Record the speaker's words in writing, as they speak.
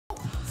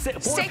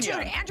Stay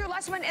tuned. Andrew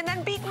Lessman and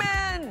then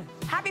Beekman.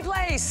 Happy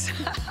place.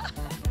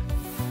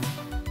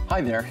 Hi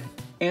there.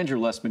 Andrew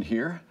Lessman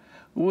here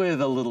with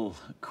a little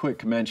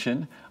quick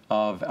mention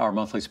of our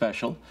monthly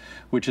special,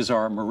 which is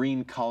our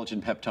marine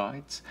collagen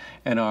peptides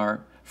and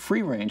our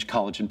free-range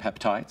collagen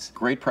peptides.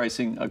 Great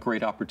pricing, a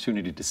great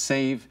opportunity to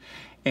save.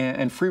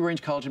 And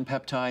free-range collagen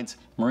peptides,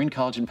 marine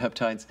collagen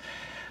peptides,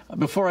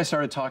 before I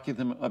started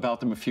talking about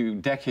them a few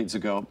decades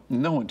ago,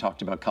 no one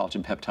talked about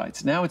collagen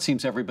peptides. Now it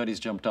seems everybody's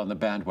jumped on the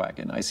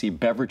bandwagon. I see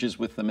beverages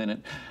with them in it.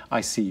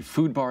 I see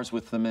food bars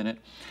with them in it.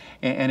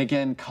 And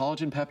again,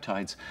 collagen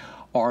peptides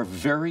are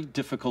very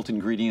difficult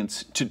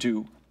ingredients to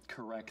do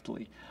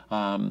correctly.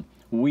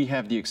 We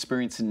have the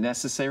experience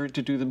necessary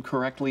to do them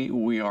correctly.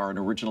 We are an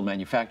original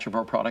manufacturer of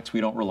our products. We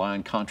don't rely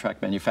on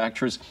contract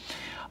manufacturers.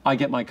 I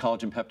get my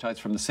collagen peptides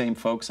from the same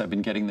folks I've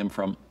been getting them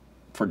from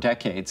for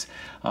decades.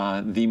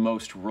 The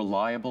most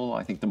reliable,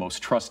 I think the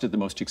most trusted, the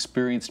most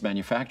experienced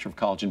manufacturer of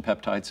collagen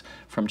peptides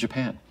from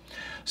Japan.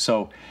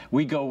 So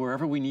we go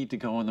wherever we need to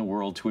go in the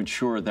world to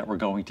ensure that we're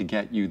going to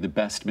get you the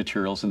best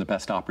materials and the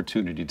best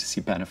opportunity to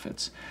see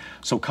benefits.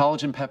 So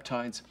collagen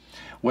peptides,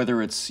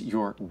 whether it's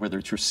your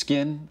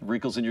skin,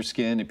 wrinkles in your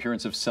skin,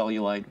 appearance of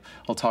cellulite,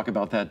 I'll talk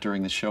about that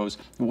during the shows,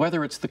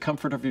 whether it's the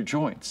comfort of your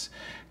joints,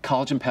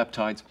 collagen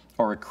peptides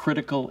are a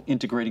critical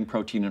integrating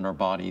protein in our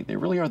body. They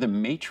really are the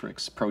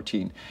matrix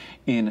protein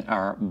in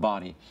our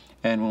body.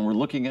 And when we're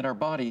looking at our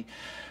body,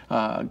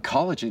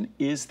 collagen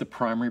is the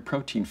primary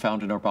protein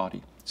found in our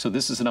body. So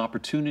this is an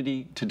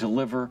opportunity to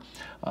deliver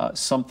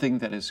something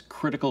that is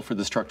critical for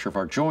the structure of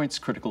our joints,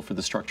 critical for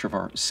the structure of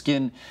our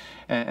skin.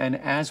 And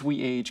as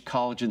we age,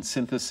 collagen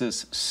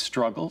synthesis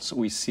struggles.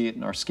 We see it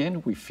in our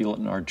skin, we feel it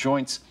in our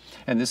joints.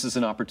 And this is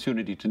an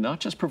opportunity to not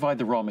just provide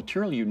the raw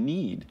material you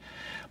need,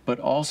 but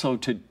also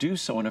to do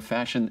so in a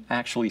fashion that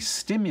actually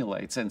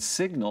stimulates and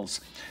signals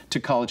to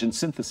collagen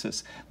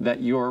synthesis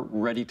that you're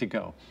ready to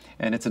go.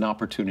 And it's an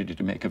opportunity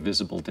to make a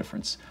visible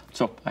difference.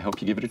 So I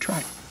hope you give it a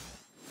try.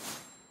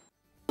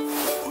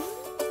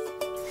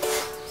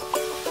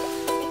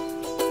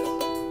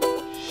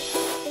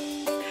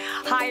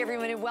 Hi,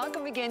 everyone, and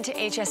welcome again to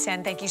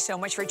HSN. Thank you so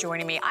much for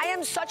joining me. I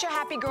am such a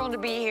happy girl to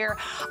be here.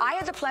 I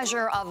had the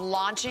pleasure of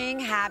launching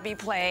Happy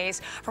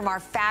Place from our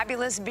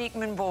fabulous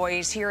Beekman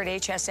boys here at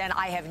HSN.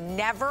 I have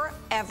never,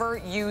 ever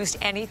used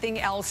anything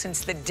else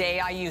since the day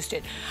I used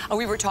it.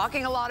 We were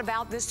talking a lot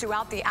about this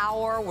throughout the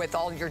hour with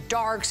all your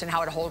darks and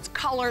how it holds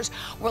colors.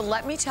 Well,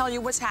 let me tell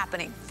you what's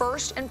happening.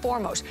 First and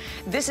foremost,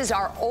 this is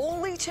our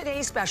only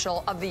today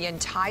special of the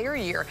entire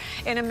year.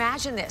 And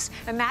imagine this.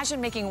 Imagine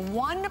making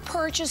one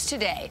purchase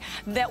today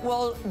that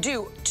will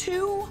do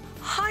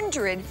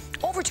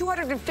over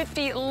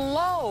 250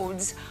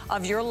 loads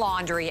of your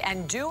laundry,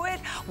 and do it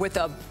with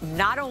a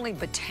not only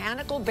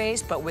botanical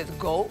base, but with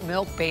goat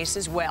milk base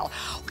as well.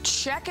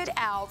 Check it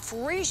out.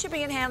 Free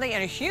shipping and handling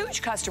and a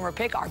huge customer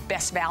pick, our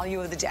best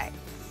value of the day.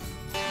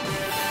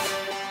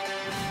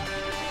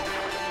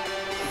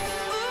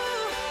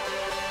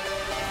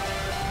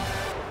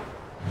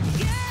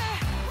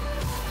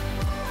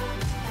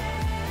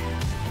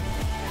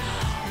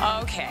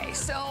 Okay,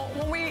 so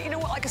when we,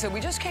 like I said, we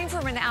just came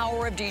from an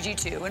hour of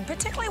DG2, and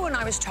particularly when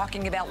I was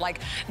talking about like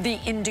the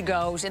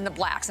indigos and the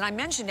blacks, and I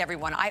mentioned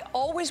everyone, I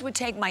always would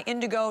take my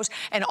indigos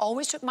and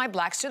always took my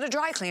blacks to the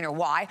dry cleaner.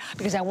 Why?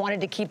 Because I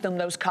wanted to keep them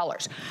those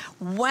colors.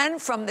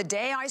 From the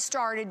day I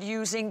started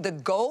using the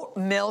goat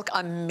milk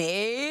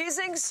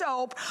amazing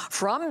soap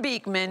from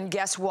Beekman,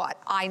 guess what?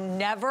 I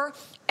never,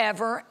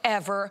 ever,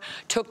 ever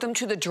took them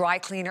to the dry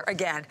cleaner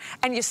again.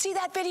 And you see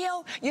that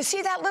video? You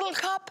see that little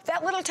cup,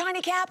 that little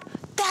tiny cap?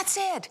 That's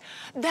it.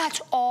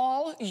 That's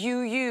all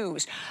you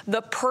use.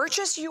 The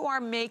purchase you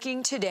are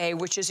making today,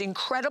 which is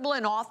incredible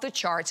and off the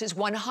charts, is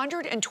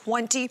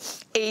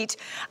 128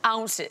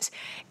 ounces.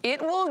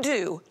 It will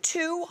do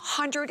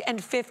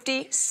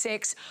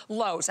 256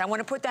 loads. I want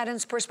to put that in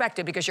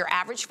perspective because your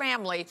average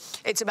family,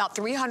 it's about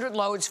 300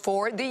 loads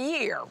for the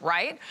year,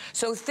 right?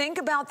 So think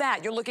about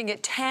that. You're looking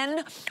at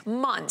 10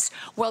 months.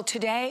 Well,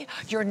 today,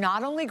 you're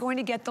not only going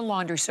to get the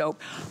laundry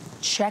soap,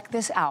 check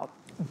this out.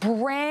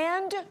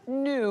 Brand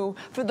new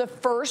for the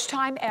first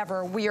time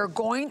ever, we are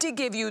going to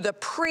give you the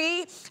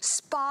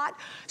pre-spot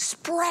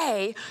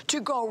spray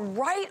to go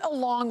right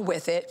along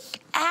with it.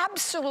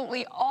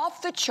 Absolutely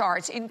off the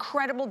charts,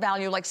 incredible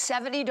value, like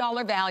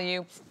 $70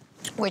 value,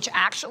 which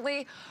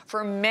actually,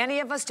 for many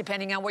of us,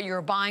 depending on what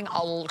you're buying,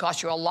 will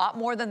cost you a lot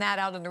more than that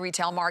out in the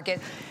retail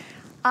market.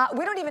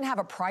 We don't even have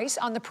a price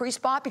on the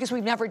pre-spot because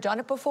we've never done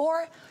it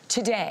before.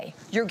 Today,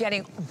 you're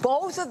getting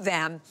both of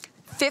them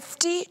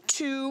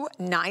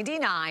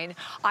 $52.99.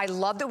 I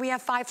love that we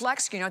have 5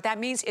 Flex. You know what that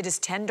means? It is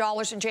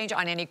 $10 and change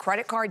on any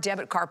credit card,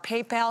 debit card,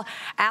 PayPal,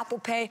 Apple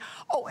Pay.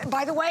 Oh, and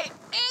by the way,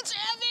 it's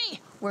heavy.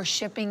 We're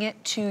shipping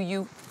it to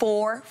you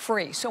for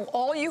free. So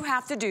all you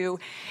have to do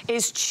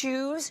is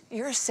choose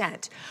your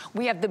scent.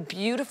 We have the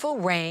beautiful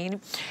Rain.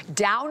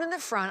 Down in the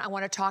front, I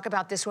want to talk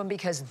about this one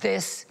because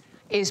this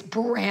is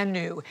brand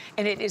new,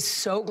 and it is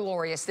so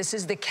glorious. This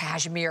is the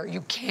cashmere.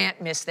 You can't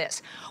miss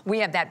this. We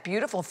have that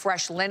beautiful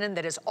fresh linen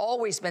that has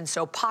always been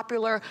so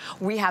popular.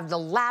 We have the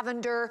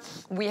lavender.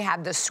 We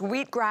have the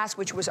sweetgrass,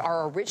 which was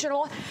our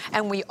original,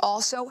 and we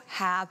also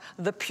have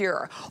the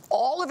pure.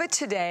 All of it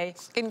today,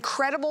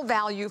 incredible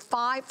value,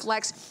 5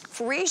 flex,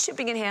 free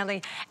shipping and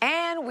handling,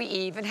 and we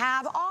even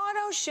have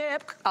auto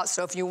ship.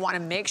 So if you want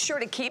to make sure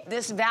to keep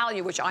this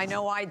value, which I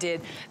know I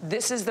did,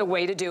 this is the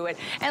way to do it.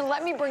 And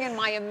let me bring in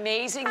my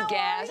amazing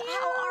guest.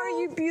 How are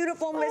you,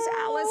 beautiful Miss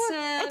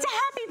Allison? It's a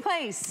happy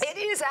place. It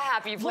is a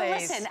happy place. Well,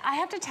 listen, I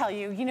have to tell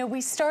you,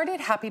 we started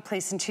Happy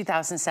Place in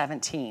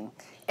 2017.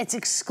 It's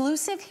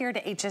exclusive here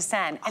to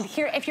HSN. And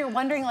here, if you're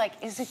wondering, like,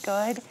 is it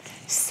good?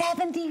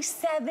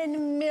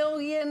 77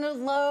 million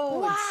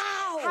loads.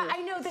 Wow.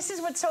 I know, this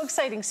is what's so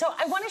exciting. So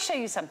I want to show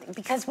you something,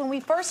 because when we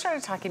first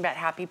started talking about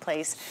Happy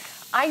Place,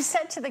 I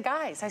said to the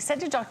guys, I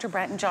said to Dr.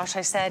 Brent and Josh,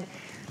 I said,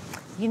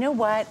 you know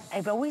what?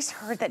 I've always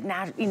heard that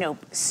now,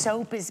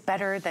 soap is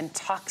better than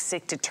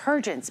toxic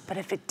detergents, but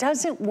if it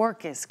doesn't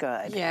work as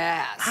good,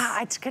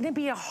 it's going to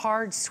be a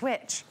hard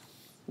switch.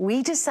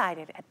 We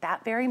decided at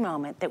that very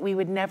moment that we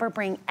would never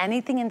bring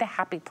anything into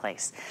Happy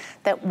Place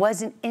that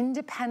wasn't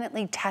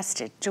independently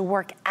tested to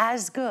work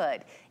as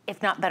good,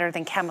 if not better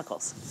than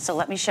chemicals. So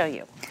let me show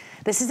you.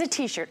 This is a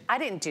t-shirt. I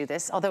didn't do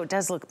this, although it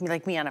does look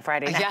like me on a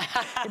Friday night.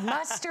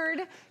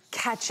 Mustard,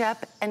 ketchup,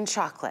 and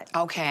chocolate.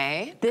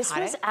 Okay. This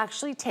was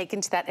actually taken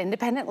to that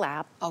independent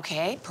lab.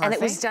 Okay, perfect. And it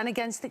was done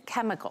against the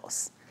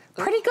chemicals.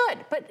 Pretty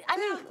good, but I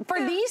mean, for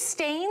these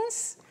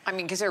stains, I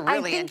mean, because they're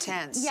really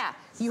intense. Yeah,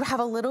 you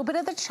have a little bit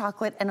of the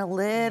chocolate and a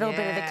little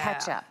bit of the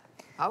ketchup.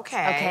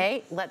 Okay.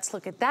 Okay, let's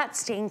look at that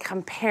stain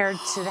compared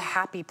to the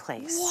Happy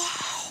Place.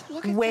 Wow,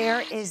 look at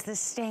Where is the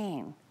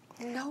stain?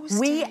 No stain.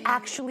 We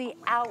actually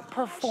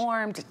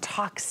outperformed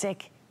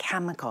toxic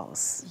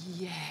chemicals.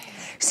 Yay.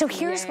 So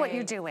here's what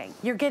you're doing.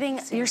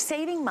 You're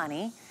saving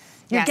money.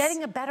 You're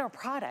getting a better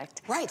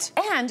product. Right.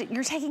 And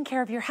you're taking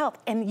care of your health.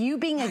 And you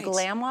being a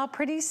glam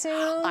pretty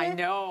soon. I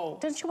know.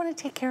 Don't you want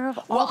to take care of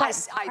all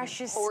that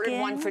precious I ordered skin?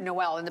 one for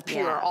Noelle in the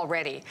pure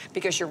already,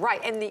 because you're right.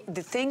 And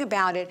the thing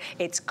about it,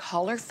 it's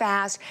color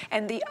fast,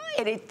 and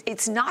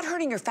it's not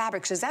hurting your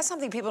fabric, because that's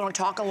something people don't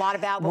talk a lot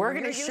about. We're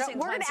going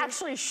to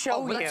actually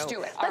show you. Let's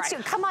do it. Let's do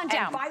it. Come on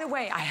down. And by the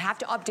way, I have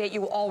to update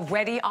you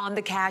already on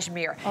the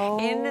cashmere.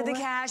 In the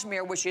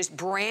cashmere, which is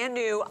brand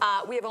new,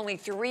 we have only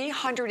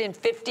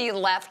 350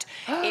 left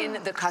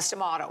in the custom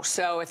auto.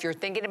 So if you're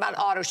thinking about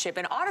auto ship,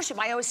 and auto ship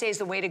I always say is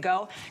the way to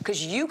go,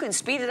 because you can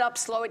speed it up,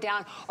 slow it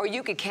down, or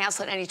you can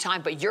cancel it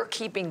anytime, but you're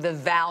keeping the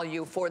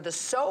value for the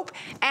soap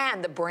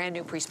and the brand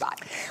new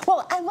pre-spot.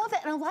 Well, I love it.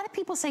 And a lot of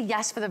people say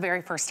yes for the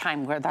very first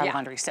time with our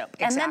laundry soap.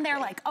 And then they're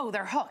like, oh,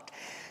 they're hooked.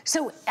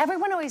 So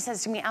everyone always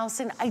says to me,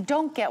 Allison, I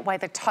don't get why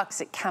the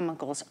toxic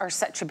chemicals are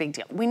such a big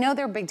deal. We know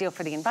they're a big deal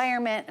for the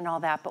environment and all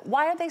that, but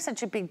why are they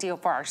such a big deal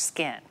for our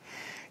skin?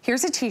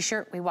 Here's a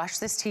t-shirt. We washed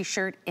this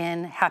t-shirt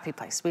in Happy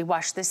Place. We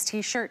washed this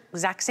t-shirt,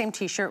 exact same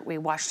t-shirt. We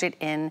washed it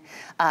in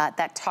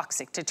that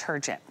toxic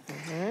detergent.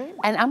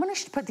 And I'm gonna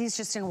put these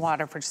just in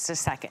water for just a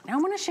second. Now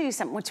I'm gonna show you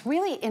something. What's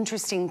really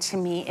interesting to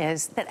me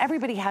is that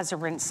everybody has a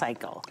rinse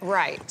cycle.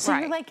 Right, So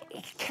you're like,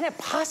 can it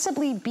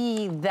possibly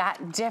be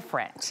that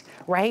different,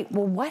 right?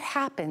 Well, what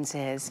happens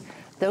is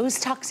those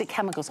toxic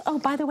chemicals, oh,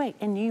 by the way,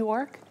 in New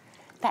York,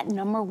 that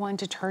 #1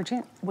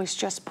 detergent was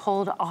just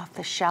pulled off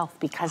the shelf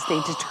because they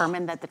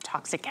determined that the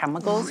toxic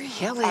chemicals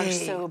are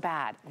so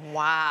bad.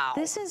 Wow.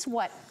 This is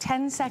what,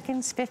 10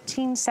 seconds,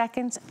 15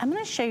 seconds? I'm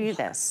gonna show you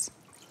this.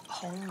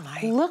 Oh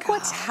my Look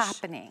what's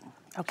happening,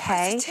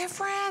 okay? What's the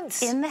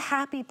difference? In the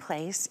Happy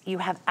Place, you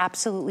have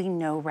absolutely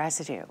no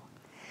residue.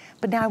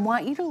 But now I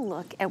want you to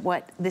look at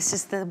this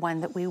is the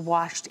one that we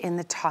washed in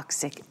the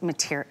toxic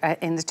material,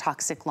 in the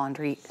toxic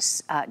laundry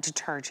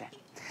detergent.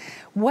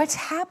 What's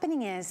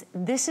happening is,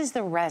 this is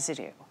the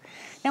residue.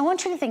 Now I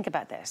want you to think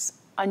about this.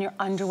 On your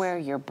underwear,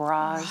 your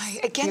bras,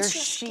 your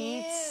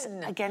sheets,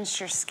 against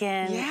your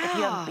skin. If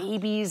you have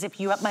babies,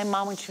 my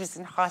mom when she was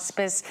in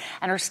hospice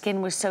and her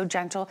skin was so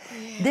gentle,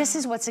 this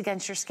is what's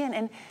against your skin.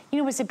 And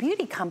as a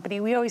beauty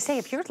company, we always say,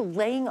 if you're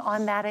laying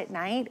on that at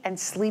night and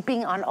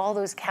sleeping on all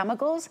those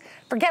chemicals,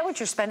 forget what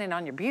you're spending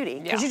on your beauty.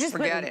 Because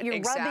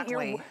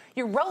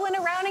you're rolling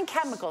around in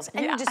chemicals,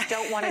 and you just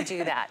don't want to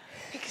do that.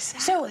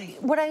 So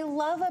what I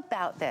love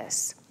about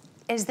this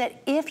is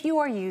that if you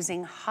are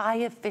using high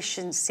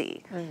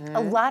efficiency,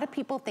 a lot of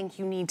people think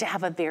you need to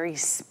have a very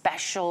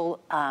special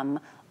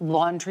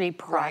laundry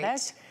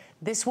product.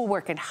 This will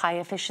work in high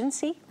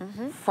efficiency,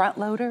 front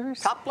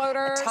loaders, top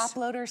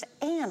loaders,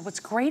 and what's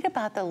great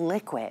about the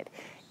liquid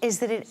is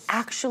that it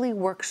actually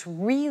works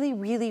really,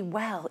 really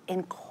well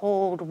in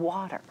cold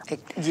water.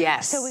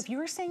 So if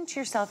you're saying to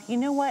yourself, you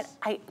know what,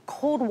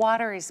 cold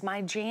water is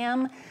my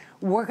jam,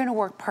 we're gonna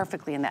work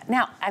perfectly in that.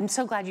 Now, I'm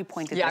so glad you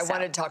pointed this out. I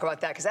wanted to talk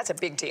about that because that's a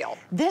big deal.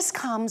 This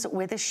comes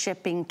with a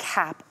shipping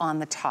cap on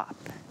the top,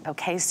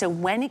 okay? So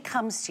when it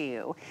comes to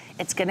you,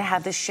 it's gonna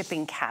have the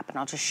shipping cap, and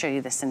I'll just show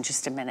you this in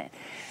just a minute.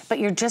 But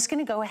you're just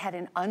gonna go ahead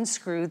and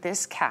unscrew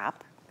this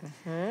cap,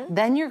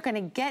 Then you're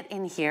gonna get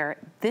in here,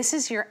 this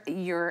is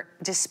your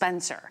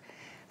dispenser.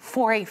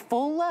 For a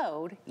full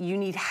load, you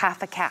need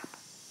half a cap.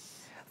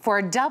 For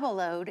a double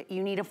load,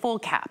 you need a full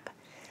cap.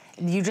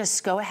 You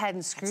just go ahead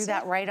and screw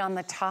that right on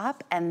the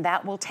top, and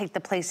that will take the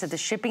place of the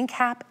shipping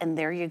cap, and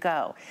there you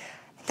go.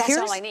 That's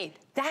all I need.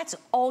 That's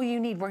all you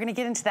need. We're gonna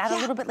get into that a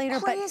little bit later,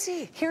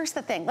 crazy. But here's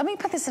the thing. Let me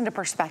put this into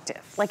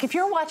perspective. Like if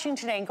you're watching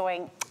today and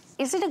going,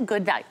 is it a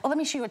good value? Well, let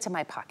me show you what's in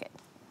my pocket.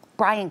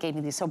 Brian gave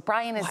me these. So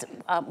Brian is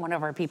one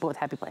of our people with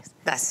Happy Place.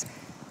 Yes.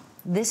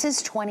 This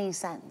is 20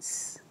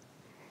 cents.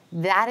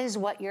 That is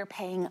what you're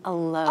paying a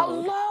load. A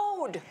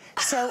load.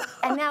 So,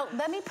 and now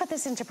let me put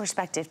this into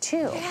perspective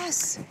too.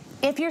 Yes.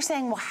 If you're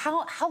saying, well,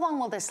 how long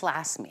will this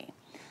last me?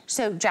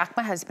 So Jack,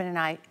 my husband, and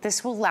I,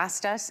 this will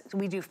last us,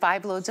 we do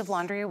 5 loads of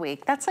laundry a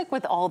week. That's like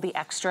with all the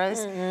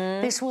extras.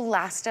 This will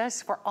last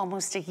us for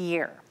almost a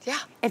year. Yeah.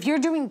 If you're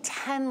doing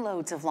 10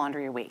 loads of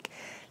laundry a week,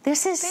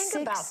 this is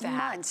Think about 6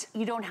 months.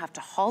 You don't have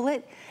to haul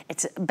it.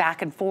 It's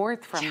back and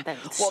forth from the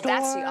store. Well,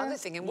 that's the other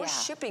thing, and we're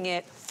shipping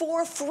it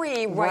for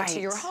free right to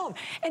your home.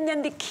 And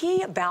then the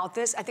key about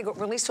this, I think what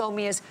really sold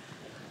me is,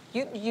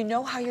 you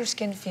know how your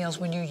skin feels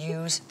when you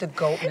use the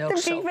goat milk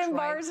soaps, right? The Beekman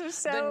bars are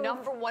so...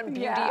 The #1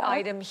 beauty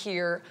item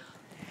here.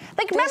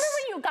 Like, remember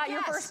when you got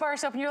your first bar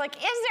soap and you're like,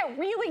 is it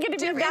really gonna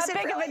be that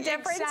big of a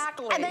difference?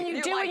 Exactly. And then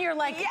you do and you're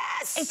like,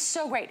 yes! It's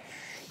so great.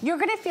 You're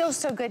gonna feel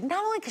so good,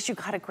 not only because you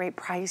got a great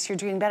price, you're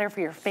doing better for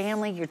your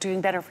family, you're doing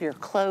better for your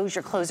clothes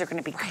are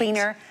gonna be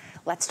cleaner.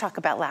 Let's talk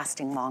about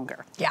lasting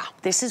longer. Yeah.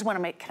 This is one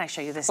of my, can I show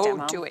you this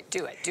demo? Oh, do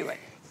it.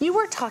 You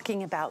were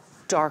talking about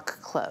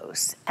dark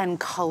clothes and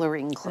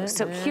coloring clothes.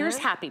 So here's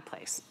Happy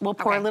Place. We'll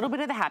pour a little bit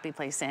of the Happy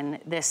Place in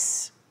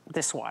this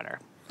water,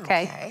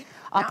 okay?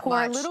 I'll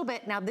pour a little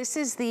bit. Now this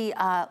is the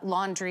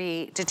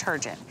laundry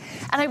detergent.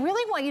 And I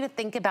really want you to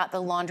think about the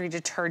laundry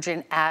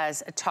detergent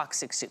as a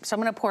toxic soup. So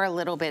I'm gonna pour a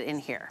little bit in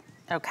here,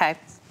 okay?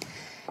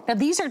 Now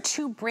these are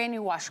 2 brand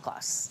new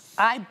washcloths.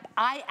 I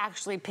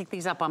actually picked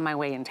these up on my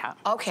way in town.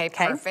 Okay,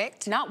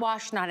 perfect. Not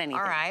washed, not anything.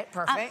 All right,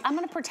 perfect. I'm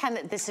gonna pretend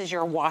that this is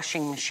your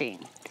washing machine.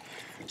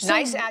 So,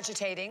 nice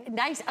agitating.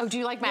 Nice, oh, do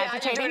you like my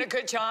agitating? You're doing a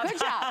good job. Good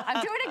job,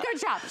 I'm doing a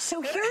good job.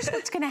 So here's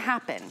what's gonna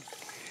happen.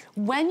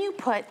 When you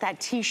put that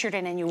t-shirt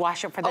in and you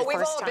wash it for the first time.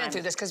 We've all been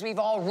through this because we've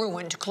all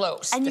ruined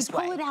clothes and you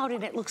pull it out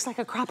and it looks like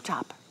a crop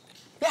top.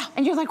 Yeah.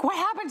 And you're like, what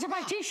happened to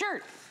my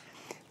t-shirt?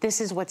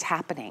 This is what's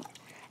happening.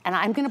 And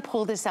I'm gonna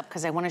pull this up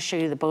because I wanna show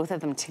you the both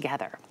of them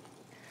together.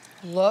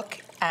 Look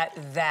at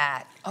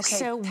that. Okay.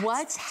 So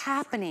what's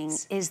happening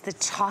is the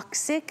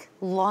toxic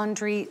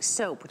laundry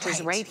soap, which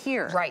is right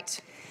here. Right.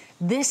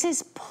 This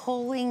is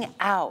pulling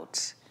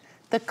out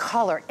the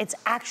color. It's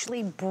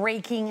actually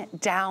breaking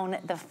down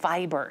the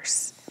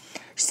fibers.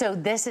 So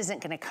this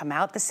isn't gonna come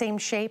out the same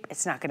shape.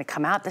 It's not gonna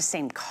come out the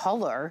same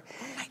color.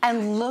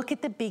 And look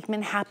at the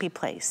Beekman Happy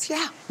Place.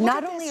 Yeah.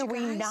 Not only are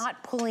we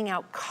not pulling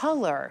out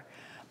color,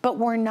 but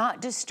we're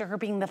not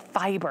disturbing the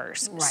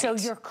fibers. Right. So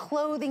your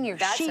clothing, your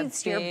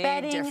sheets, your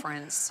bedding. That's a big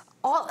difference.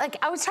 Like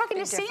I was talking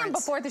to Sam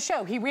before the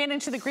show. He ran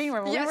into the green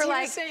room and we were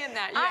like, saying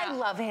that, I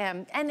love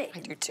him. And I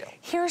do too.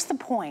 Here's the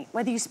point,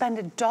 whether you spend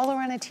 $1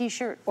 on a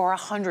t-shirt or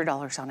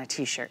 $100 on a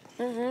t-shirt,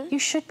 you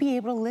should be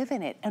able to live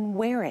in it and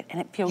wear it and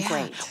it feel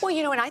great. Well,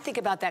 you know, and I think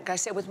about that, like I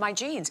said, with my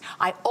jeans.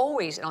 I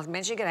always, and I'll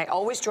mention again, I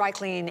always dry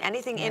clean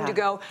anything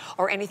indigo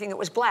or anything that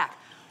was black.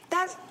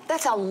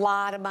 That's a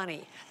lot of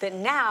money that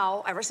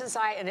now, ever since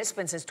and it's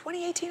been since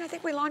 2018, I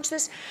think we launched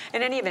this.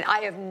 In any event, I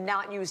have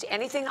not used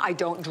anything. I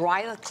don't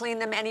dry clean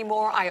them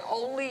anymore. I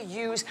only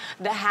use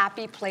the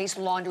Happy Place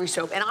laundry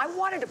soap. And I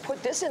wanted to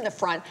put this in the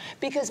front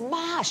because,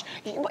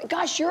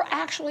 gosh, you're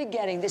actually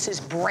getting, this is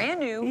brand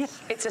new.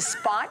 It's a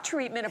spot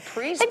treatment, a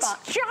pre-spot.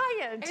 It's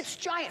giant. It's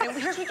giant.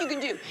 And here's what you can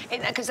do.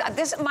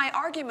 Because my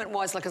argument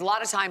was, like, a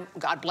lot of time,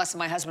 God bless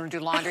my husband who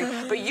do laundry,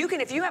 but you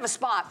can, if you have a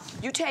spot,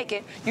 you take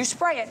it, you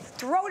spray it,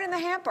 throw it in the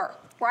hamper,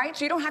 right?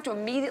 So you don't have to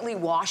immediately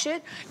wash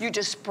it. You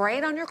just spray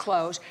it on your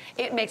clothes.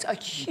 It makes a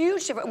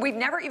huge difference. We've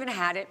never even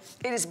had it.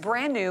 It is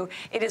brand new.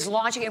 It is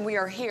launching, and we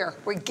are here.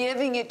 We're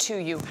giving it to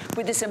you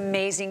with this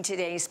amazing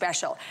Today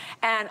Special.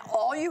 And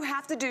all you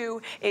have to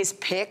do is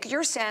pick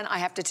your scent. I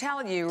have to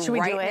tell you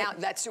right now,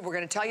 we're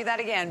gonna tell you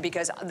that again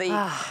because the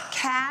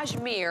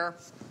cashmere,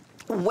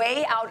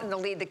 way out in the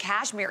lead. The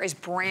cashmere is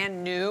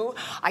brand new.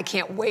 I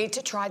can't wait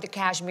to try the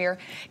cashmere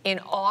in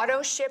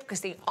auto ship because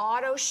the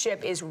auto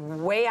ship is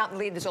way out in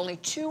the lead. There's only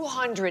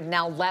 200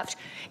 now left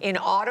in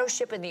auto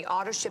ship, and the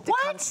auto ship that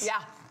comes.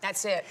 Yeah.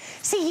 That's it.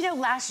 See, you know,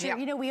 last year,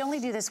 you know, we only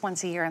do this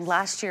once a year, and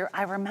last year,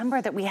 I remember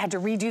that we had to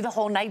redo the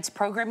whole night's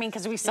programming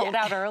because we sold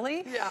out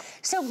early.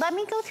 So let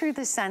me go through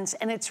the scents,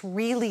 and it's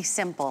really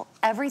simple.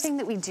 Everything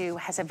that we do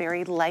has a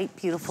very light,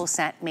 beautiful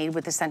scent made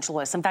with essential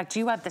oils. In fact,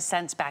 you have the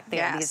scents back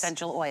there, the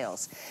essential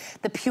oils.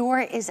 The Pure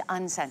is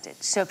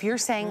unscented. So if you're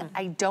saying,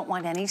 I don't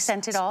want any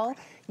scent at all,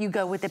 you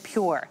go with the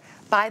Pure.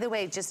 By the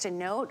way, just a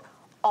note,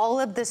 all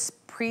of the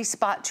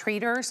pre-spot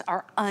treaters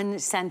are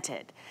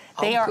unscented.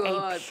 They are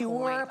a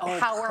pure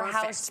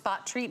powerhouse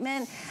spot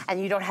treatment,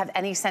 and you don't have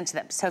any scent to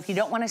them. So if you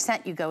don't want a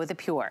scent, you go with the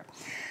pure.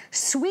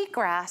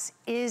 Sweetgrass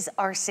is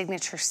our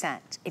signature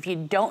scent. If you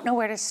don't know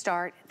where to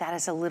start, that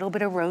is a little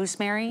bit of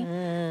rosemary,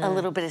 a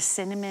little bit of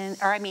cinnamon,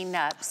 or I mean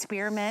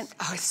spearmint.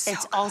 Oh, it's so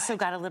good. Also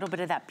got a little bit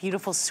of that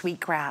beautiful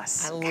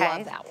sweetgrass. I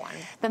love that one.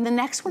 Then the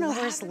next one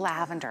over is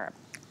lavender.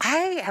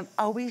 I have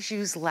always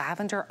used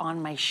lavender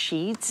on my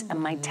sheets and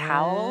my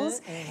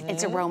towels.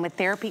 It's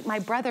aromatherapy. My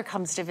brother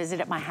comes to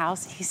visit at my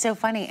house. He's so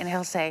funny, and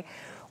he'll say,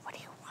 "What are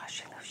you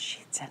washing those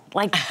sheets in?"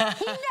 Like,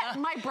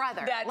 my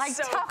brother, like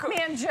so Tough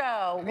Man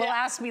Joe, will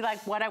ask me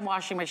like what I'm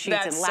washing my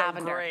sheets in,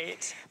 lavender. So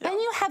great. Then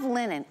you have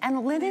linen,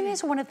 and linen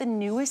is one of the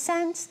newest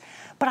scents.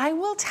 But I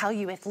will tell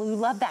you, if you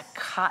love that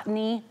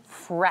cottony,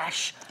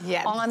 fresh,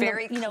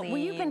 very clean.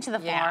 When you've been to the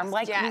farm,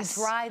 like you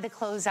dry the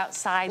clothes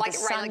outside, like, the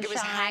sunshine. like it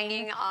was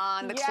hanging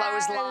on the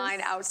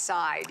clothesline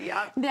outside.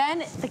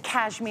 Then the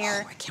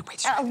cashmere. Oh, I can't wait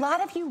to try A lot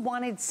of you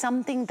wanted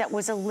something that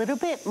was a little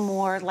bit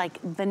more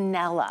like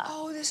vanilla.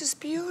 Oh, this is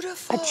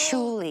beautiful.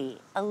 Patchouli,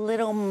 a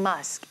little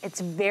musk. It's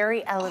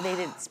very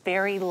elevated. It's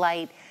very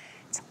light.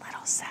 It's a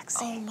little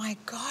sexy. Oh my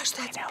gosh,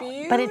 that's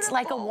beautiful. But it's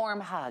like a warm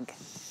hug.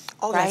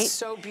 Oh, right? that's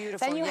so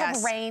beautiful. Then you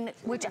have rain,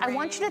 which I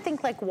want you to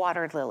think like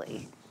water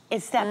lily.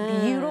 It's that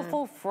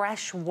beautiful,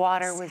 fresh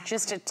water with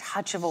just a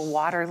touch of a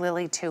water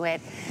lily to it.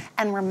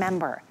 And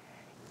remember,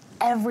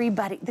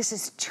 everybody, this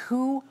is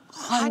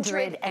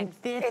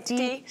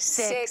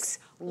 256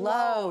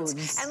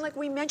 loads. And like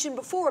we mentioned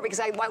before, because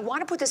I want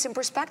to put this in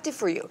perspective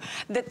for you,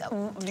 that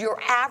your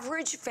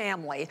average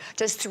family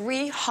does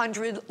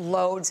 300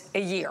 loads a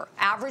year.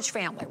 Average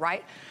family,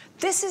 right?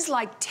 This is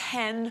like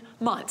 10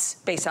 months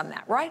based on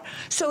that, right?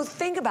 So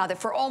think about it.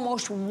 For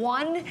almost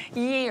 1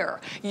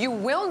 year, you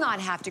will not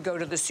have to go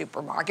to the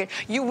supermarket.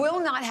 You will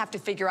not have to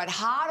figure out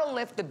how to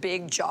lift the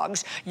big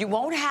jugs. You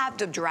won't have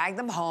to drag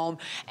them home.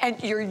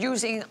 And you're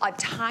using a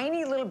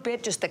tiny little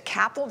bit, just the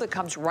capsule that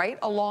comes right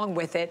along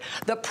with it.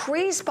 The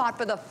pre-spot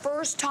for the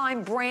first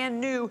time, brand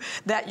new,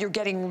 that you're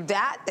getting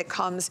that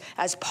comes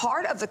as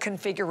part of the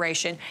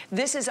configuration.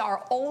 This is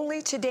our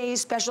only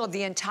today's special of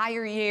the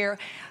entire year.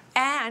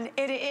 And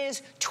it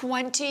is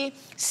 20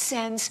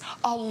 cents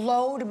a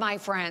load, my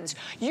friends.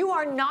 You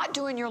are not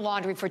doing your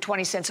laundry for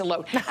 20 cents a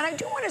load. And I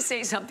do want to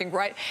say something,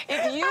 right?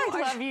 If you I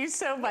love you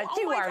so much. Oh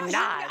You are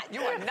not.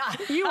 You are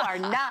not. You are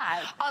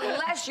not.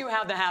 Unless you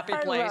have the happy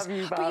place. I love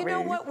you, Bobby. But you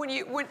know what?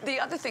 The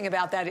other thing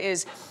about that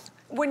is,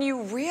 when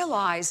you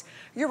realize,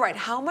 you're right,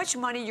 how much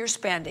money you're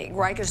spending,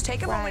 right? Because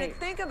take a moment and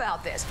think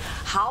about this.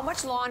 How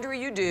much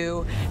laundry you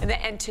do,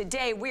 and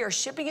today we are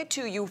shipping it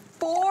to you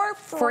for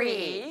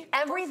free.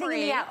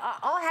 Everything,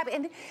 all happy.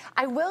 And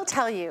I will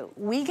tell you,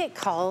 we get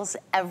calls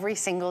every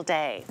single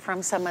day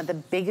from some of the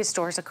biggest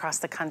stores across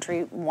the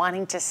country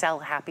wanting to sell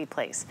Happy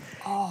Place.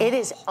 It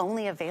is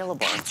only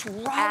available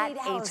at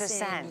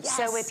HSN. Yes.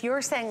 So if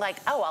you're saying like,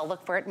 oh, I'll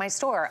look for it in my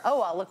store,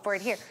 oh, I'll look for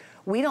it here.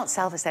 We don't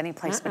sell this any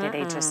place but at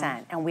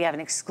HSN, and we have an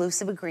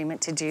exclusive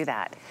agreement to do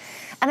that.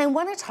 And I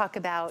want to talk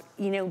about,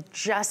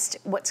 just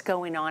what's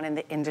going on in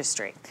the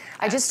industry.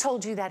 I just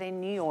told you that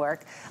in New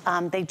York,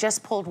 they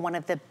just pulled one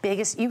of the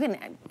biggest, you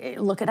can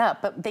look it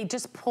up, but they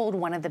just pulled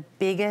one of the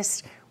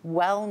biggest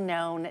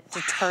well-known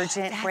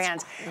detergent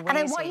brands. Crazy. And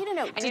I want you to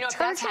know, and if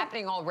that's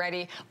happening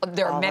already,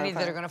 there are many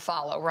that are going to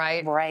follow,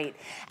 right? Right.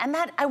 And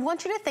I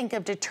want you to think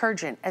of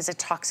detergent as a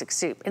toxic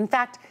soup. In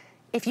fact,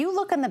 if you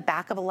look on the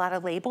back of a lot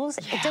of labels,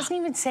 it doesn't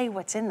even say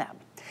what's in them.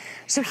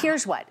 So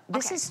here's what.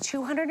 This is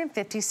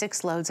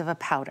 256 loads of a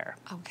powder.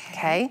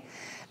 Okay?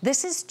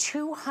 This is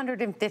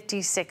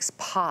 256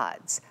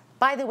 pods.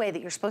 By the way,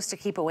 that you're supposed to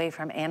keep away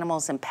from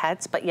animals and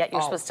pets, but yet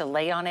you're supposed to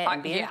lay on it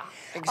and be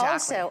exactly.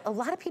 Also, a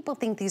lot of people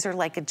think these are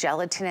like a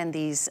gelatin and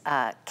these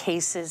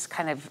cases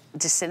kind of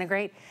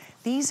disintegrate.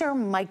 These are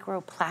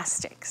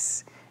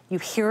microplastics. You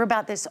hear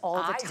about this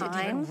all the time.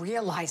 I didn't even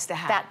realize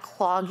that. That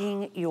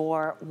clogging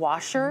your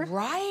washer.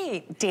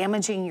 Right.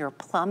 Damaging your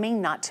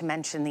plumbing, not to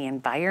mention the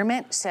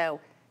environment.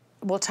 So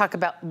we'll talk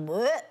about...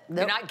 You're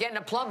not getting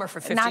a plumber for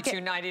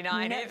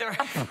 $52.99 either.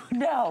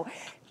 No.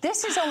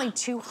 This is only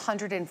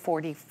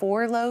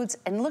 244 loads.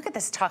 And look at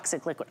this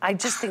toxic liquid. I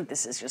just think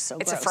this is just so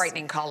gross. It's a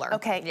frightening color.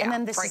 Okay, and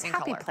then this is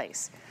Happy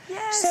Place.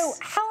 Yes. So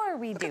how are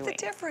we doing? Look at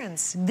the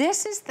difference.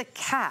 This is the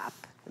cap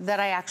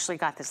that I actually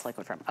got this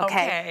liquid from.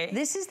 Okay.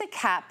 This is the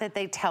cap that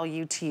they tell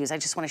you to use. I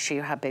just want to show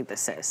you how big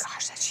this is.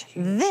 Gosh, that's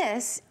huge.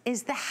 This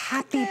is the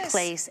Happy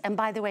Place. And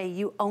by the way,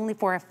 you only,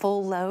 for a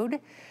full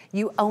load,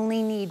 you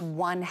only need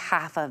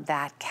 1/2 of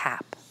that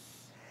cap.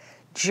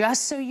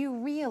 Just so you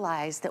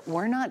realize that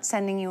we're not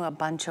sending you a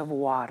bunch of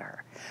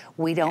water.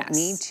 We don't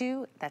need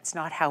to. That's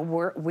not how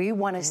we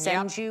want to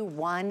send you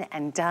one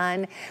and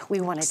done.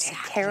 We want to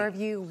take care of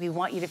you. We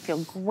want you to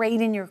feel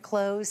great in your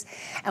clothes.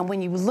 And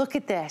when you look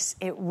at this,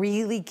 it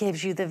really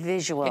gives you the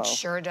visual. It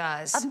sure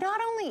does. Of not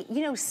only,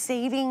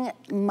 saving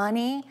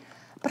money,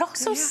 but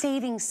also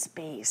saving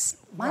space.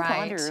 My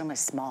laundry room is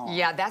small.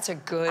 Yeah, that's a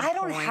good point, I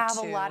don't have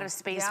a lot of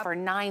space for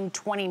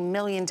 20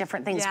 million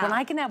different things. When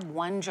I can have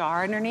one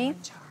jar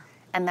underneath,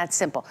 and that's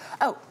simple.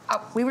 Oh,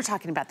 we were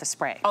talking about the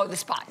spray. Oh, the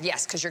spot,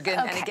 yes, because you're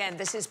getting, and again,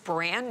 this is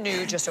brand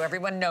new, just so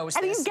everyone knows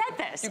and this. you get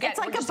this. It's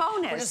like a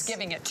bonus. We're just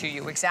giving it to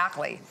you,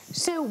 exactly.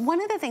 So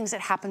one of the things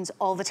that happens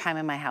all the time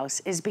in my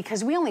house is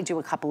because we only do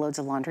a couple loads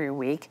of laundry a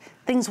week,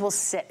 things will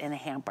sit in a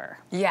hamper.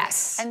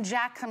 Yes. And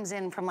Jack comes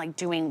in from like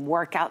doing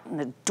work out in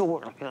the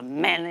door, like a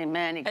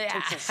man, he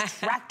takes his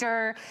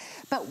tractor.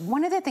 But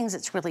one of the things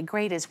that's really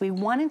great is we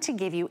wanted to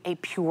give you a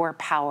pure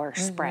power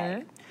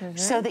spray.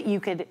 So that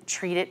you could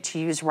treat it to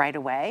use right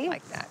away.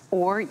 Like that.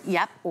 Or,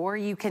 or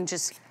you can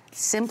just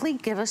simply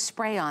give a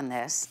spray on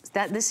this.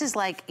 This is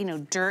like, you know,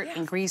 dirt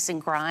and grease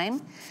and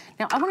grime.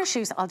 Now I wanna show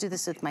you, I'll do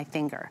this with my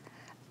finger.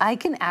 I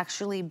can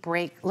actually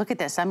look at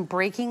this, I'm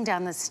breaking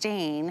down the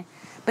stain,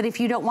 but if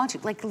you don't want to,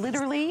 like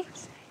literally,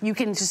 you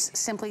can just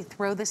simply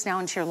throw this now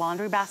into your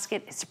laundry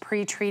basket. It's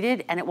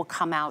pre-treated and it will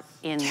come out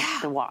in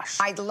the wash.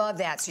 I love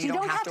that, so you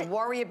don't have to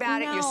worry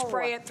about it. You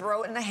spray it,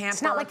 throw it in the hamper.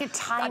 It's not like a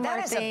timer thing.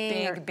 That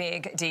is a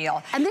big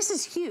deal. And this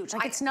is huge.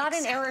 Like it's not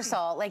an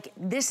aerosol. Like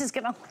this is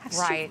gonna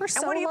last you for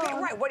so long.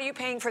 What are you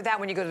paying for that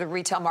when you go to the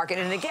retail market?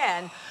 And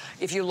again,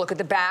 if you look at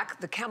the back,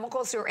 the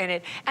chemicals are in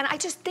it. And I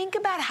just think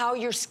about how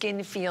your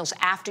skin feels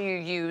after you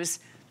use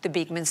the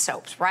Beekman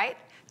soaps, right?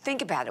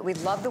 Think about it. We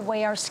love the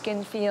way our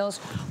skin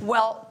feels.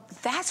 Well,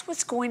 that's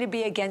what's going to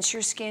be against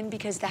your skin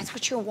because that's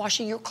what you're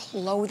washing your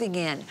clothing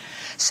in.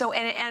 So,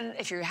 and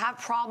if you have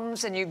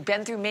problems and you've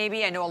been through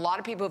maybe, I know a lot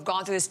of people have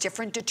gone through this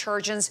different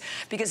detergents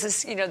because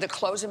this, you know, the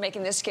clothes are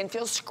making the skin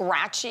feel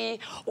scratchy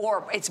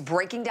or it's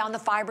breaking down the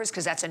fibers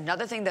because that's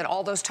another thing that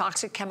all those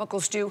toxic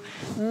chemicals do.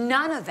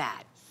 None of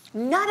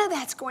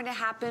that's going to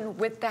happen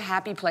with the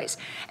Happy Place.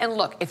 And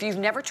look, if you've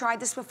never tried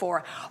this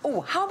before,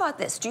 oh, how about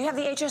this? Do you have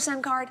the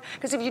HSN card?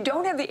 Because if you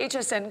don't have the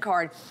HSN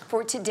card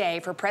for today,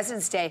 for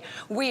President's Day,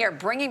 we are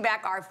bringing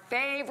back our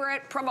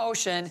favorite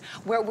promotion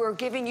where we're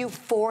giving you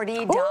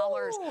 $40.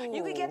 Ooh.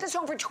 You can get this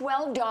home for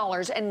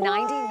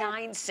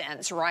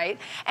 $12.99, right?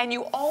 And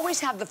you always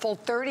have the full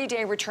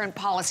 30-day return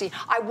policy.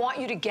 I want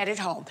you to get it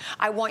home.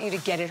 I want you to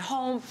get it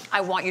home.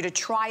 I want you to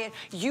try it.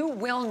 You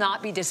will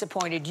not be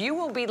disappointed. You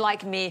will be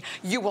like me.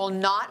 You will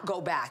not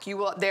go back. You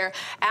will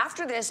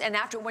after this and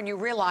after when you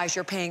realize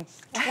you're paying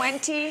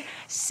 20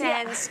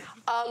 cents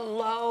a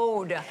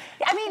load.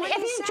 I mean, if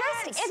you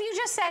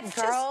just said,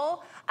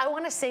 girl, I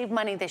want to save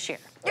money this year.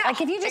 Yeah, like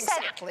if you just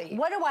said,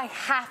 what do I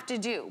have to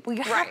do? Well,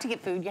 you have to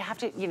get food. You have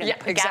to, you know,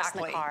 put gas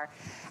in the car.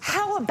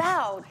 How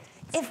about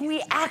if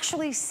we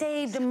actually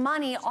saved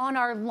money on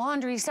our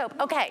laundry soap?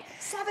 Okay.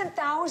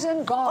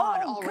 $7,000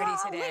 gone already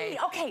today.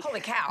 Okay. Holy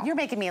cow. You're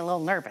making me a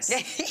little nervous.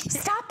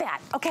 Stop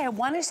that. Okay, I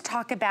want us to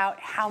talk about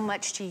how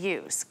much to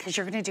use, because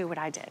you're gonna do what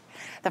I did.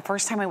 The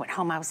first time I went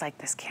home, I was like,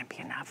 this can't be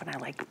enough, and I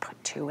like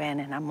put 2 in,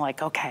 and I'm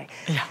like, okay.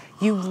 Yeah.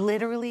 You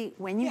literally,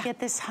 when you get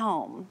this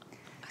home,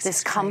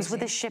 this comes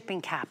with a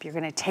shipping cap. You're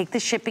gonna take the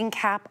shipping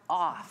cap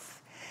off.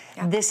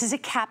 Yep. This is a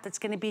cap that's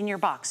going to be in your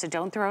box, so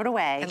don't throw it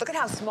away. And look at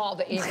how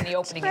small even the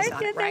opening is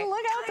on it, right?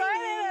 Look how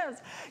tiny it is.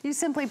 You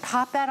simply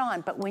pop that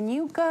on, but when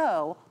you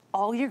go,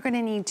 all you're going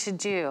to need to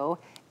do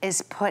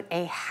is put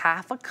a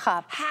half a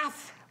cup.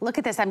 Half. Look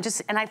at this.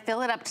 and I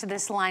fill it up to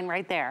this line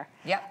right there.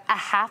 Yep. A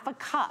half a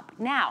cup.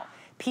 Now,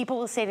 people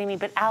will say to me,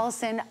 but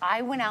Allison,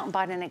 I went out and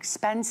bought an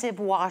expensive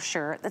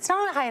washer that's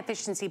not a high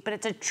efficiency, but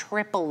it's a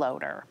triple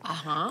loader.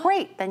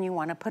 Great, then you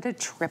want to put a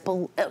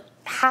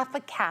half a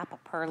cap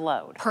per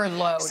load. Per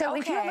load. So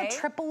if you have a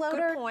triple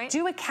loader,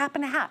 do a cap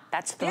and a half.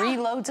 That's 3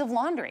 loads of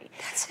laundry.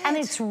 That's it. And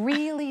it's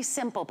really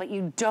simple, but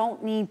you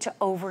don't need to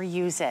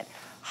overuse it.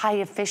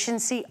 High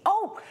efficiency.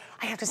 Oh,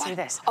 I have to say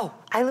this. Oh,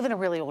 I live in a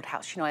really old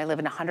house. You know, I live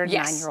in a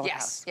 109-year-old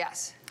house.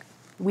 Yes.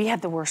 We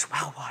have the worst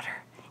well water.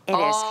 It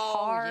is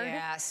hard.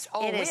 Yes.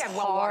 Oh, it we is have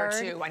well water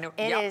too. I know.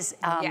 It is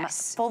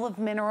full of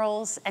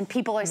minerals, and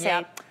people always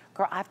say,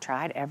 girl, I've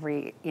tried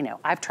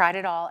I've tried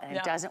it all, and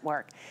it doesn't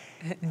work.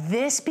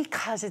 This,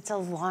 because it's a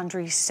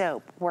laundry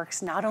soap,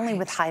 works not only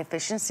with high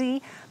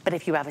efficiency, but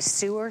if you have a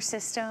sewer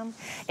system,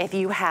 if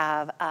you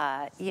have,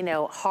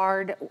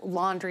 hard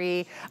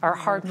laundry or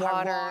hard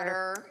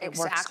water, it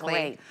works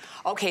great.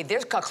 Okay,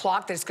 there's a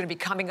clock that's going to be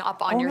coming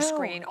up on your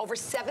screen. Over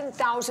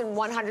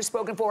 7,100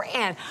 spoken for,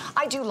 and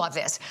I do love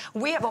this.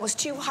 We have almost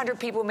 200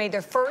 people who made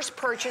their first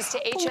purchase to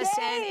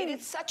HSN, and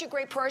it's such a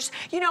great purse.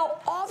 You know,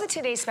 all the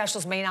today's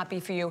specials may not be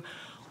for you.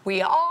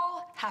 We all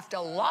have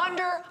to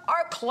launder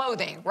our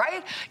clothing,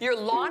 right? You're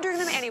laundering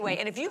them anyway.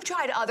 And if you've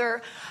tried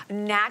other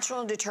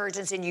natural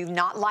detergents and you've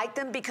not liked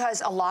them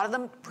because a lot of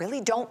them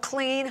really don't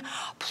clean,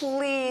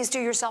 please do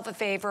yourself a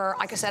favor.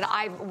 Like I said,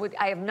 I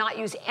have not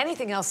used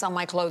anything else on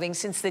my clothing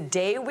since the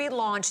day we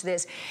launched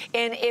this.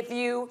 And if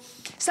you,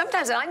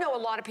 sometimes, and I know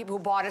a lot of people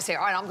who bought it say,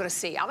 all right, I'm gonna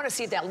see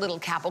if that little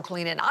cap will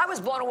clean it. And I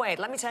was blown away.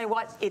 Let me tell you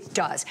what, it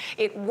does.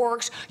 It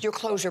works. Your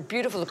clothes are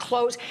beautiful, the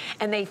clothes,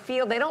 and they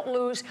don't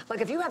lose,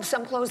 like if you have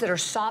some clothes that are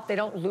soft, they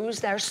don't lose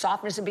their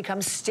softness and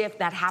become stiff.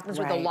 That happens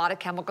with a lot of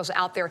chemicals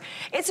out there.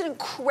 It's an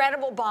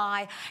incredible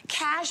buy.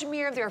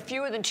 Cashmere, there are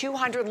fewer than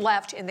 200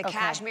 left in the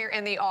cashmere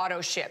and the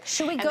auto ship.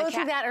 Should we go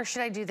through that, or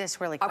should I do this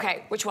really quick?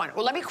 Okay, which one?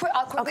 Well,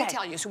 I'll quickly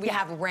tell you. So we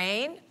have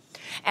rain,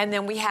 And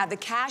then we have the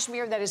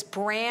cashmere that is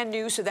brand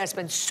new, so that's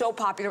been so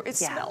popular. It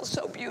smells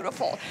so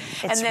beautiful.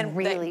 It's and then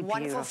really the wonderful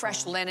beautiful.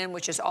 fresh linen,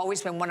 which has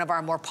always been one of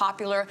our more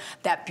popular,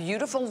 that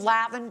beautiful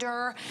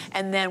lavender.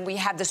 And then we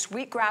have the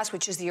sweetgrass,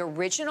 which is the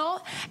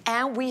original,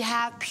 and we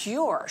have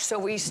pure. So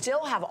we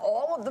still have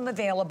all of them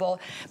available.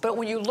 But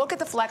when you look at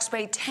the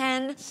FlexPay,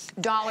 $10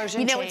 and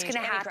you know change, what's going to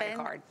happen?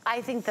 card.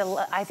 I think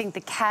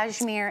the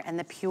cashmere and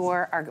the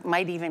pure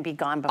might even be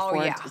gone before.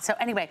 Oh, yeah. So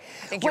anyway,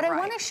 what I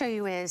want to show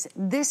you is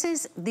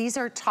these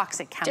are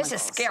toxic chemicals.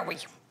 This is scary.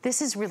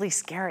 This is really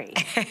scary.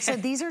 So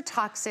these are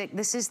toxic.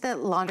 This is the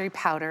laundry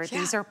powder. Yeah.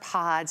 These are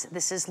pods.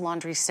 This is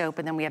laundry soap.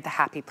 And then we have the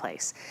Happy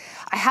Place.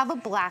 I have a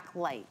black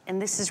light.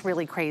 And this is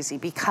really crazy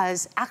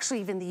because actually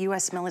even the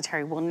US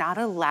military will not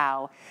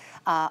allow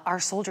our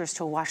soldiers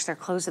to wash their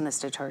clothes in this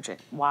detergent.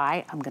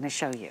 Why? I'm going to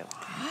show you.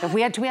 Do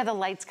we have the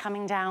lights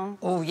coming down?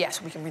 Oh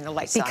yes, we can bring the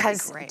lights down.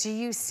 Because do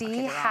you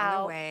see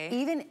how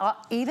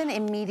even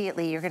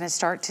immediately you're going to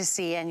start to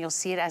see, and you'll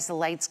see it as the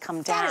lights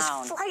come down.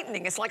 That is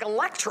frightening. It's like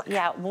electric.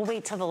 Yeah, we'll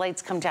wait till the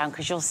lights come down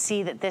because you'll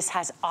see that this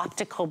has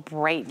optical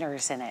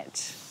brighteners in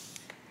it.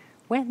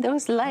 When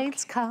those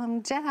lights come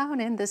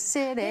down in the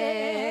city.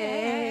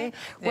 Yeah,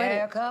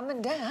 they're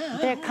coming down.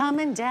 They're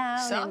coming down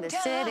sometime. In the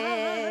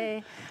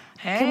city.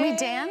 Hey, can we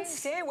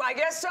dance? Well, I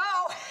guess so.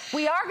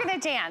 We are going to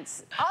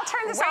dance. I'll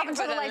turn this off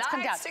until the lights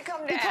come down.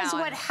 Because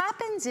what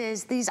happens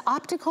is these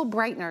optical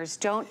brighteners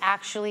don't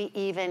actually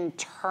even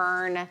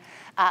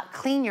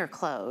clean your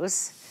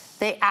clothes.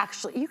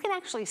 You can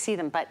actually see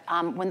them, but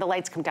when the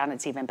lights come down,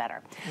 it's even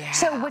better. Yeah.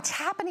 So what's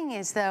happening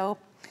is, though,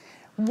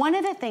 one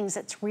of the things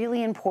that's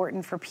really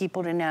important for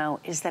people to know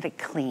is that it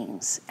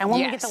cleans. And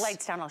when we get the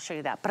lights down, I'll show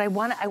you that. But I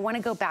want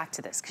to go back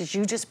to this because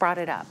you just brought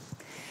it up.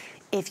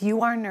 If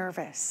you are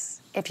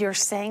nervous, if you're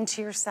saying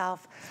to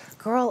yourself,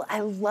 girl, I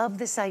love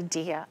this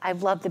idea. I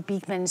love the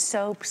Beekman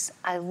soaps.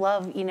 I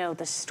love,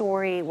 the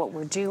story, what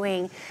we're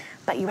doing,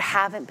 but you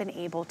haven't been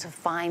able to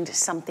find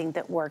something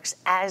that works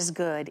as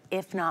good,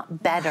 if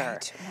not better,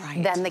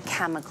 than the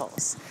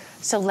chemicals.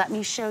 So let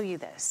me show you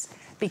this,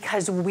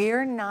 because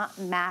we're not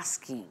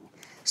masking.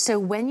 So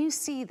when you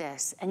see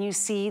this and you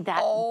see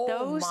that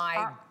those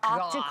are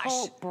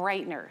optical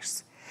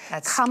brighteners,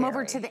 come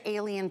over to the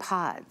alien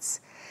pods.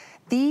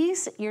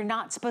 These you're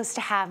not supposed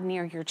to have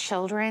near your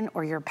children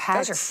or your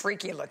pets. Those are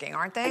freaky looking,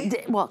 aren't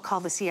they? Well,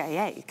 call the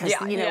CIA because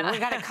we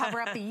got to cover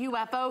up the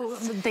UFO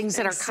things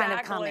that are kind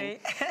of coming.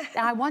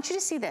 Now I want you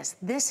to see this.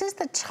 This is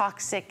the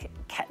toxic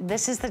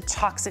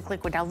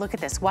liquid. Now look at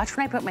this. Watch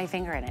when I put my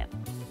finger in it.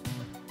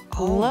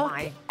 Look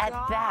at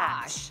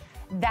that.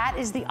 That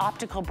is the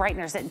optical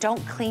brighteners that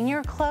don't clean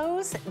your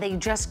clothes. They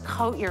just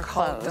coat your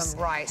clothes.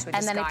 Them right, so it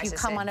and then if you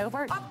come on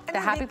over, the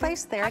Happy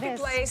Place, there it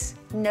is. Place.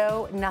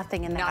 No,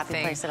 nothing in the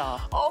Happy Place at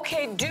all.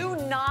 Okay, do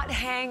not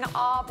hang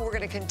up. We're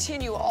going to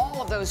continue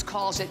all of those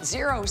calls at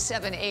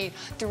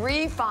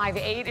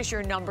 078-358 is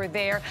your number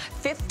there.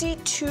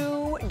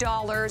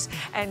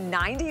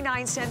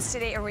 $52.99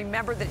 today. And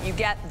remember that you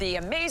get the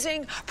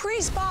amazing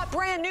pre-spot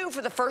brand new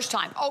for the first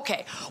time.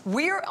 Okay,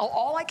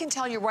 all I can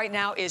tell you right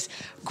now is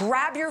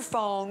grab your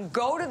phone,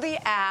 go to the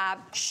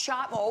app,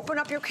 shop, open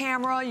up your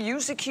camera,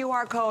 use the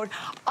QR code.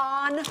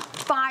 On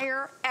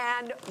fire,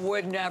 and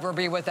would never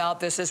be without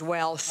this as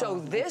well. So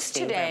this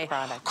today,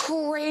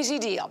 crazy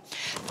deal.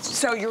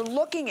 So you're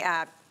looking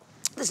at,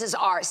 this is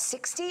our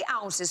 60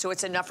 ounces, so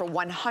it's enough for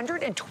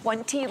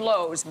 120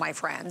 loads, my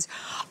friends.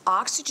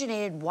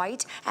 Oxygenated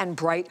white and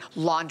bright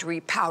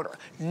laundry powder.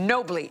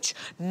 No bleach,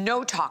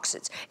 no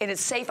toxins. And it's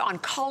safe on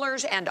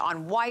colors and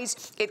on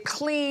whites. It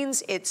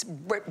cleans, it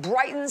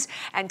brightens,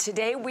 and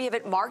today we have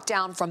it marked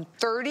down from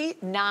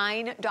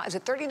 $39. Is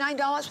it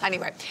 $39?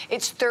 Anyway,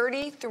 it's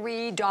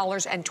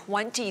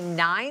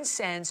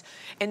 $33.29.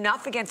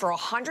 Enough again for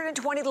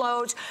 120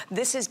 loads.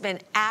 This has been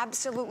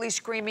absolutely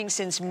screaming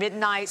since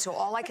midnight, so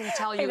all I can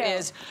tell you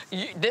is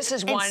this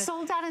is one. It's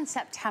sold out in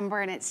September,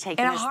 and it's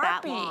taken us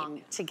that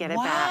long to get it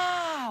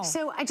back.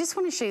 So I just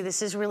want to show you,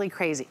 this is really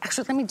crazy.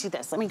 Actually, let me do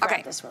this. Let me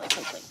grab this really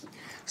quickly.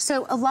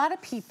 So a lot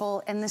of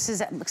people, and this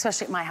is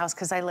especially at my house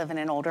because I live in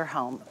an older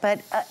home,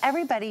 but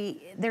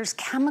everybody, there's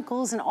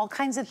chemicals and all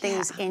kinds of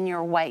things in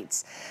your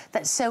whites.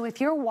 So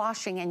if you're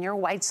washing and your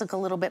whites look a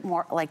little bit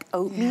more like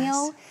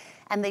oatmeal,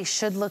 and they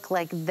should look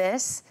like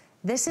this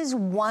is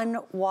one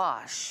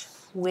wash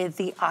with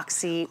the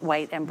Oxy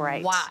White and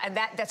Bright. Wow, and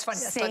that's funny.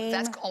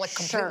 That's like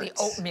completely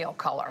oatmeal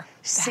color.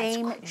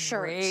 Same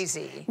shirt.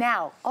 Crazy.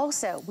 Now,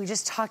 also, we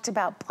just talked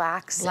about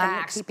blacks.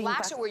 Blacks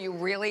are where you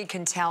really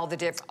can tell the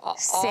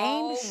difference.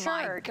 Same shirt.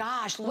 Oh my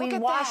gosh, look at that.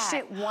 We washed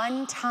it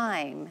one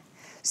time.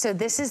 So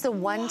this is the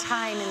one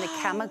time in the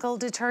chemical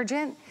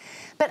detergent.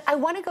 But I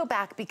want to go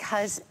back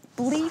because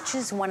bleach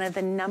is one of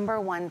the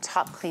 #1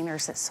 top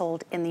cleaners that's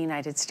sold in the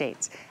United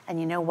States. And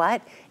you know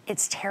what?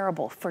 It's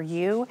terrible for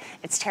you.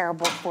 It's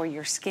terrible for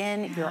your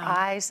skin, your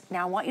eyes.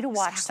 Now I want you to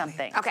watch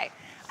something. Okay.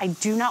 I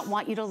do not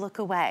want you to look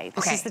away.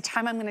 This is the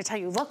time I'm going to tell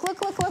you, look,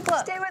 look, look, look,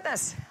 look. Stay with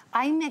us.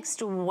 I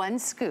mixed 1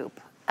 scoop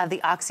of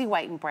the Oxy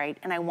White and Bright,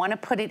 and I want to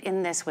put it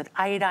in this with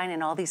iodine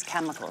and all these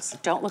chemicals.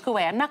 Don't look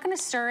away. I'm not going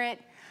to stir it.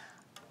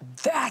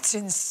 That's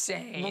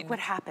insane. Look what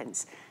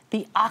happens.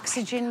 The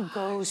oxygen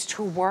goes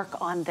to work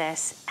on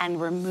this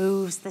and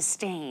removes the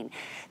stain.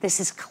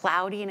 This is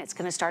cloudy and it's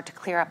gonna start to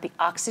clear up. The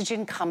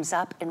oxygen comes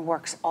up and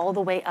works all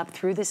the way up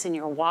through this in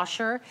your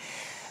washer.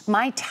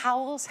 My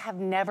towels have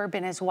never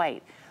been as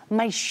white.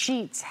 My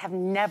sheets have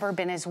never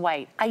been as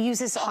white. I use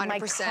this on my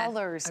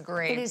colors.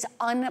 Agreed. It is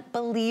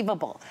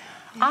unbelievable.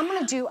 Yeah. I'm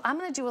gonna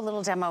do a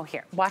little demo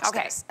here. Watch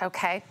this,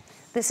 okay?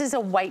 This is a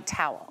white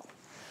towel.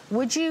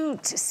 Would you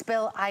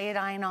spill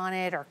iodine on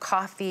it or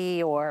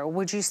coffee, or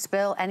would you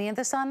spill any of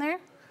this on there?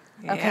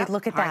 Yep. Okay,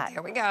 look at that.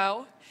 There we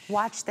go.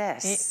 Watch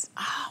this.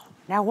 Oh.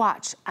 Now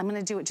watch, I'm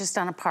gonna do it just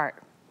on a part.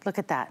 Look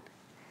at that.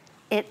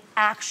 It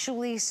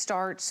actually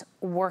starts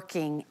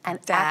working and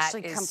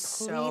actually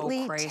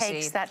completely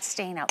takes that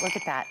stain out. Look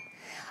at that.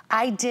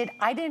 I did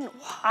nothing.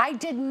 You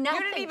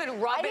didn't even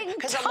rub it,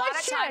 because a lot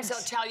of times they'll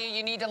tell you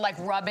you need to like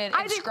rub it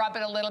and scrub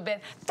it a little bit.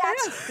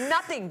 That's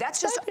nothing.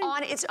 That's just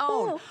on its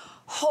own.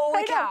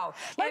 Holy cow.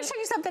 Let me show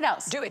you something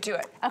else. Do it, do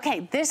it.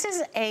 Okay, this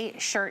is a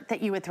shirt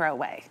that you would throw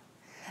away.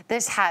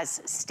 This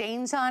has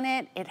stains on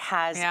it. It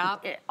has,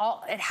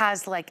 it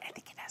has like, I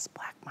think it has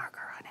black marker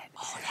on it.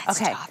 Oh, that's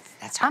tough.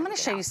 That's hard. I'm gonna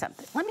show you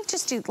something. Let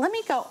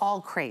me go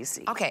all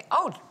crazy. Okay,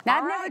 oh,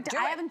 now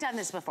I haven't done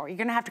this before. You're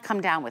gonna have to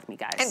come down with me,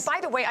 guys. And by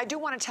the way, I do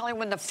wanna tell you,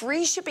 when the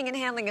free shipping and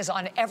handling is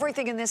on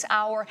everything in this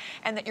hour,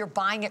 and that you're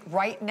buying it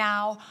right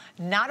now,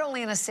 not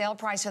only in a sale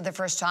price for the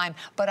first time,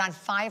 but on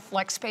 5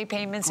 flex pay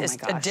payments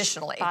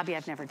additionally. Bobby,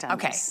 I've never done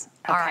this.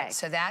 All right,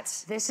 so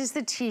that's... This is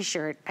the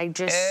t-shirt. I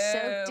just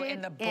soaked it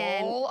in the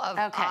bowl of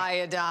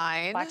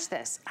iodine. Watch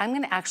this. I'm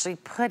gonna actually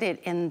put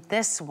it in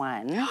this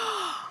one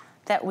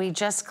that we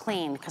just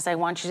cleaned, because I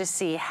want you to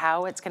see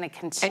how it's gonna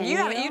continue.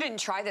 And you didn't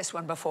try this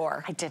one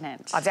before. I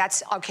didn't.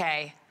 That's,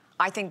 okay.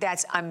 I think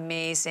that's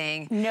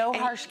amazing. No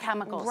harsh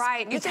chemicals.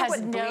 Right, you think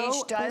what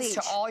bleach does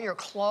to all your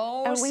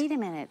clothes? Oh, wait a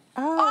minute.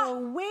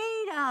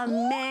 Wait a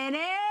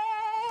minute.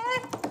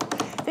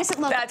 That's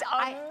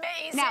amazing.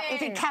 Now,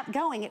 if it kept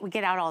going, it would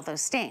get out all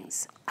those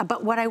stains.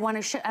 But what I want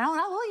to show,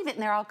 I'll leave it in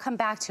there, I'll come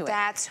back to it.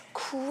 That's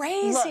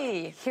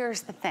crazy. Look,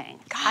 here's the thing.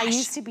 Gosh. I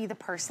used to be the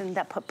person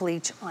that put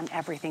bleach on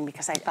everything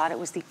because I thought it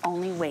was the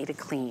only way to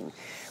clean.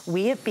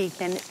 We at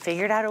Beekman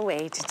figured out a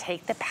way to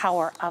take the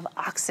power of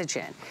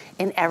oxygen.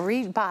 In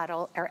every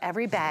bottle or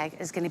every bag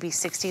is going to be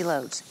 60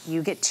 loads.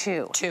 You get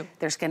 2.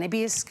 There's going to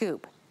be a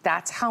scoop.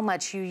 That's how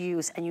much you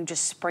use, and you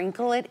just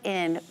sprinkle it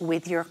in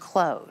with your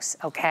clothes,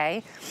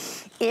 okay?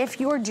 If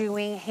you're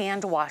doing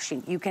hand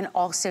washing, you can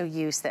also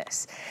use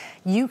this.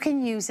 You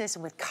can use this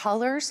with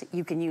colors,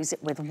 you can use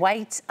it with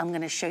whites. I'm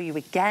gonna show you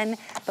again,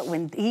 but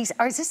when these,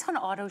 is this on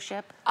auto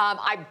ship?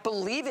 I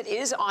believe it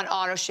is on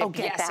auto ship.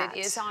 Yes, it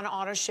is on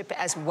auto ship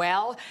as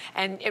well.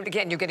 And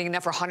again, you're getting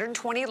enough for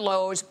 120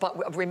 loads,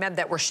 but remember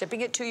that we're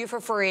shipping it to you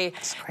for free.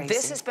 That's crazy.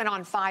 This has been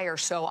on fire,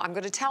 so I'm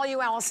gonna tell you,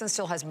 Allison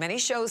still has many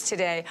shows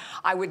today.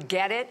 I would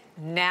get it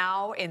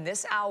now in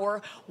this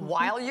hour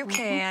while you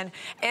can.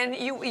 And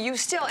you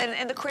still,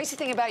 and the crazy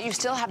thing about it, you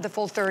still have the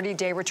full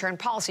 30-day return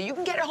policy. You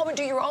can get it home and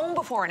do your own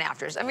before and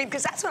afters. I mean,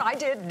 because that's what I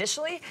did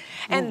initially.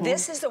 And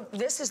this is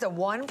the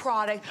one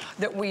product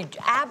that we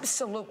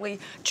absolutely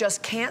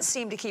just can't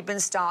seem to keep in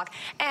stock.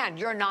 And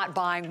you're not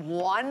buying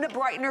one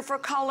brightener for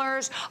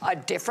colors, a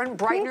different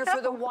brightener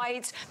for the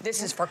whites.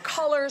 This is for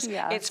colors.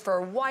 It's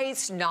for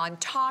whites,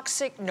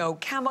 non-toxic, no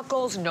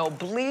chemicals, no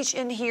bleach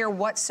in here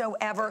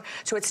whatsoever.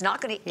 So it's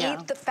not going to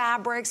eat the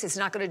fabrics. It's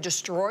not going to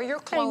destroy your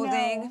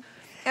clothing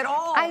at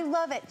all. I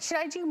love it. Should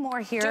I do more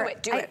here? Do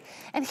it, do it.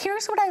 And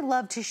here's what I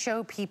love to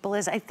show people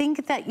is I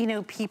think that, you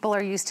know, people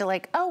are used to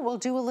like, oh, we'll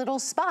do a little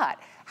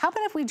spot. How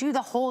about if we do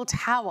the whole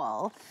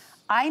towel?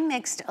 I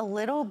mixed a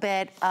little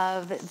bit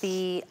of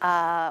the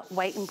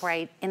White and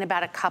Bright in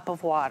about a cup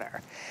of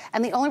water.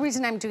 And the only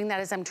reason I'm doing that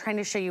is I'm trying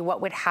to show you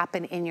what would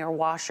happen in your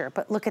washer.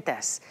 But look at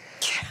this.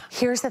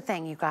 Here's the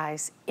thing, you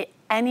guys.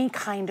 Any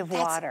kind of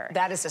water.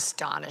 That is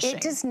astonishing.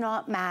 It does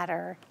not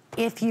matter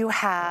if you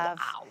have...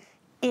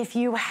 If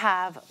you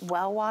have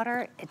well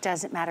water, it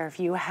doesn't matter. If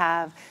you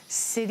have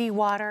city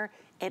water,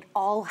 it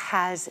all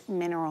has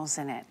minerals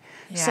in it.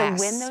 So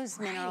when those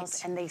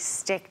minerals, and they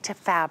stick to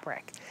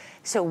fabric.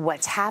 So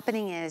what's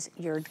happening is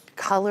your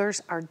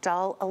colors are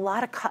dull. A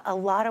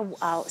lot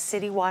of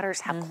city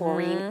waters have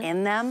chlorine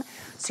in them.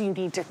 So you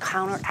need to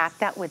counteract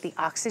that with the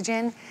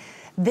oxygen.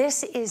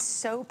 This is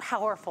so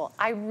powerful.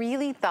 I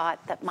really thought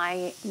that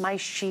my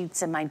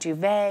sheets and my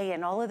duvet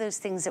and all of those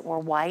things that were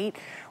white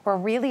were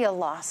really a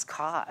lost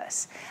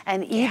cause.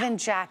 And even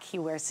Jack, he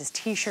wears his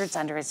t-shirts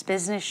under his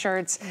business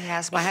shirts.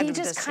 Yes, my husband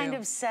He just kind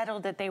of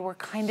settled that they were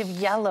kind of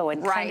yellow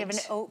and kind of an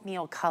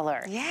oatmeal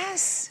color.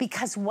 Yes.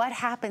 Because what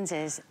happens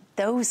is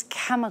those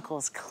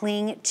chemicals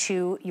cling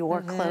to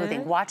your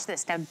clothing. Watch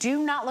this. Now,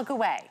 do not look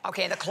away.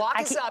 Okay, the clock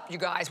is up, you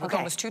guys. We're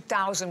almost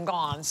 2,000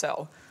 gone,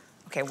 so.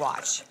 Okay,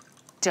 watch.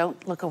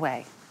 Don't look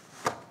away.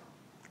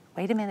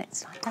 Wait a minute,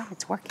 it's not done,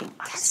 it's working.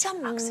 That's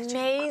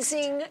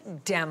amazing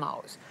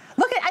demos.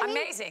 Look at, I mean,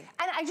 amazing.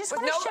 And I just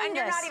want to show you and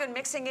you're not even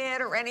mixing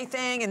it or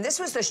anything. And this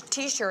was the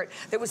t-shirt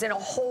that was in a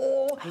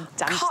whole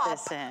cup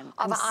this in. of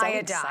I'm so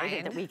iodine.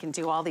 excited that we can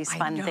do all these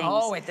fun things. I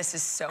know it. This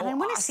is so awesome. And I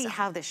want to see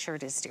how this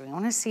shirt is doing. I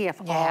want to see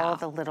if all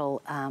the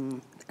little,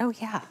 oh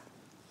yeah.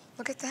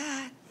 Look at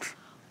that.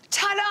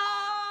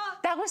 Ta-da!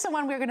 That was the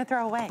one we were going to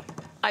throw away.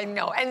 I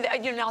know, and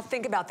you know, now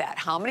think about that.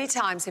 How many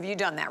times have you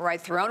done that, right?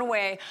 Thrown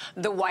away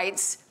the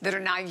whites that are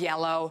now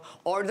yellow,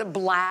 or the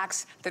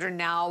blacks that are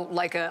now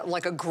like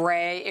a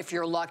gray, if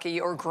you're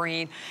lucky, or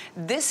green.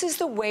 This is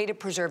the way to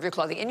preserve your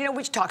clothing. And you know,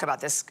 we talk about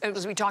this,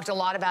 because we talked a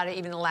lot about it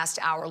even in the last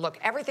hour. Look,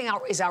 everything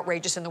is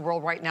outrageous in the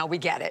world right now, we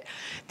get it.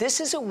 This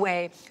is a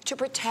way to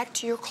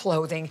protect your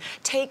clothing,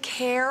 take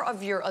care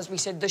of your, as we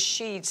said, the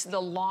sheets,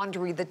 the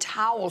laundry, the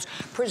towels,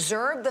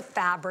 preserve the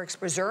fabrics,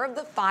 preserve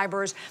the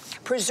fibers,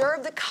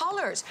 preserve the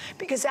colors.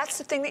 Because that's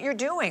the thing that you're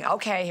doing.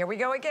 Okay, here we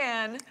go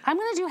again. I'm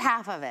gonna do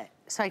half of it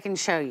so I can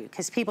show you,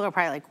 because people are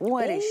probably like,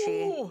 what is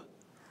she? Wow.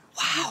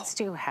 Let's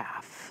do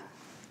half.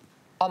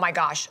 Oh my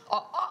gosh.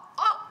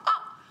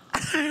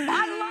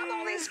 I love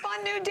all these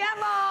fun new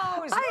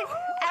demos.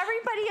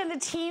 Everybody on the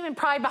team and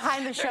probably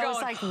behind the show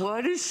is like,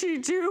 what is she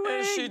doing? What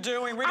is she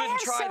doing? We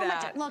didn't try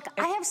that. Look,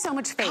 I have so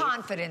much faith.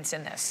 Confidence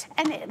in this.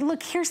 And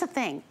look, here's the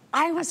thing.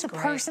 I was the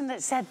person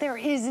that said, there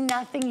is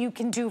nothing you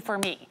can do for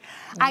me.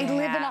 I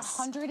live in a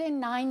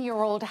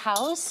 109-year-old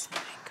house. Oh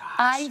my gosh.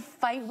 I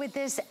fight with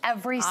this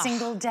every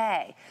single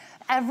day.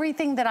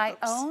 Everything that I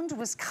owned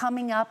was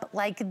coming up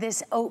like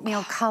this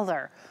oatmeal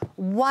color.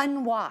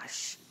 One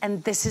wash,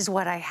 and this is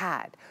what I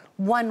had.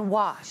 One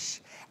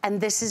wash,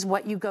 and this is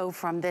what you go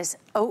from, this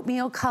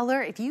oatmeal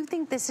color. If you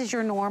think this is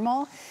your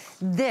normal,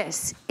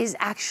 this is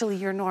actually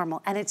your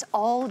normal, and it's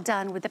all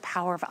done with the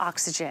power of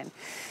oxygen.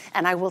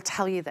 And I will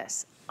tell you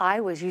this, I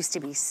used to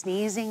be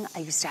sneezing, I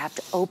used to have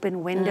to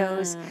open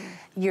windows.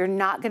 You're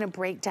not gonna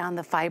break down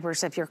the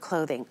fibers of your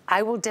clothing.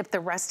 I will dip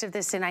the rest of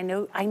this in. I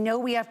know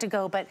we have to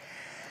go, but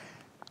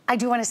I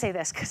do wanna say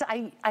this, because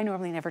I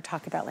normally never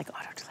talk about like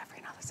auto delivery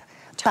and all this stuff.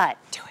 But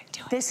do it.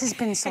 This has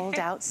been sold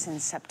out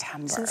since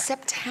September. Since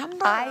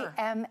September. I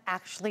am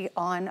actually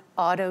on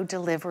auto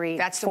delivery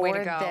for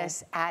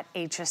this at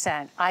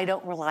HSN. I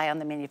don't rely on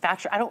the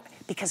manufacturer.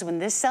 Because when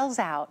this sells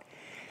out,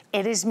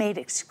 it is made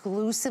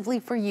exclusively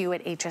for you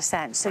at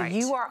HSN. So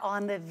you are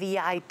on the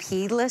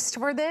VIP list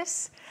for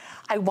this.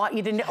 I want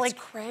you to know, like,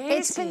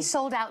 it's been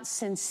sold out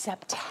since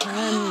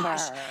September.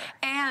 Gosh.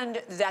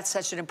 And that's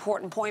such an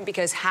important point,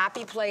 because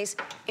Happy Place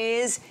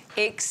is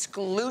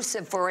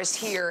exclusive for us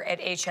here at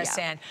HSN.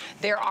 Yeah.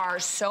 There are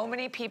so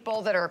many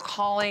people that are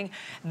calling.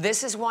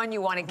 This is one you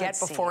want to get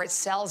before it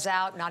sells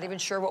out. Not even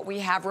sure what we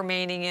have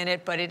remaining in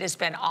it, but it has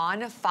been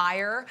on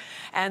fire.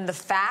 And the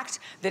fact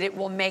that it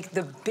will make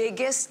the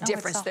biggest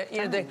difference,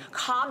 the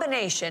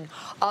combination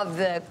of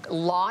the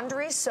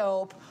laundry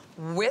soap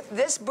with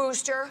this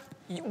booster,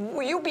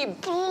 you'll be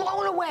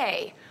blown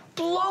away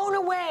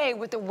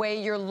with the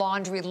way your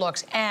laundry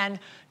looks, and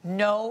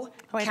no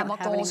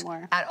chemicals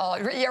at all.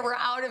 Yeah, we're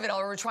out of it all.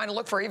 We're trying to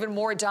look for even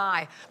more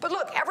dye. But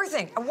look,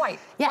 everything, white,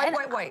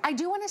 white. I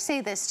do want to say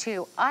this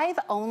too. I've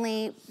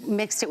only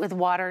mixed it with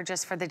water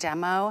just for the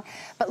demo,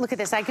 but look at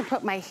this. I can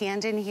put my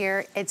hand in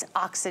here. It's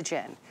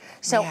oxygen.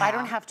 So I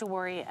don't have to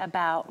worry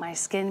about my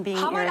skin being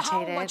irritated.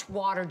 How much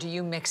water do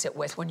you mix it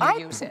with when you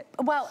use it?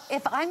 Well,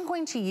 if I'm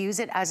going to use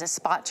it as a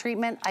spot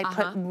treatment, I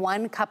put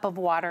 1 cup of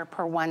water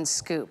per 1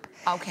 scoop.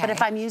 Okay. But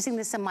if I'm using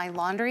this in my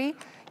laundry,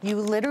 you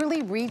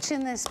literally reach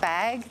in this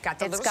bag.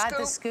 It's got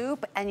the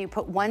scoop, and you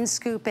put 1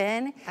 scoop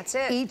in. That's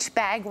it. Each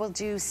bag will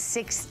do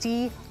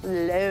 60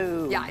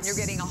 loads. Yeah, and you're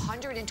getting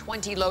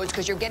 120 loads,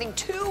 because you're getting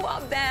 2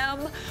 of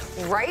them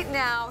right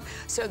now.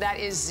 So that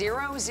is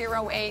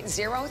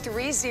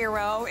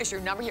 008030 is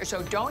your number here.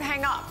 So don't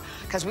hang up,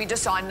 because we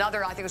just saw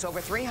another, I think it was over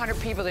 300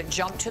 people that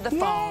jumped to the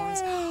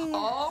phones.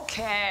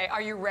 Okay,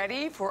 are you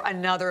ready for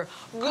another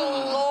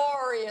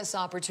glorious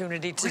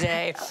opportunity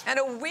today? And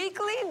a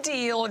weekly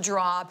deal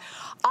drop.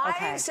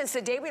 Since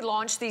the day we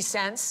launched these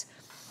scents,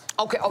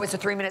 it's a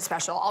 3-minute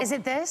special. Is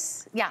it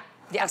this? Yeah.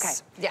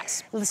 Yes. Okay.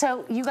 Yes.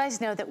 So you guys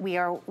know that we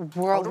are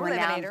world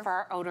renowned for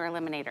our odor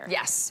eliminator.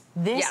 Yes.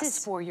 This is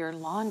for your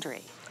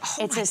laundry.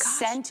 It's a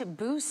scent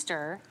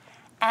booster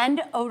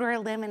and odor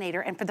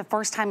eliminator, and for the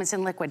first time it's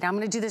in liquid. Now I'm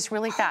gonna do this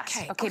really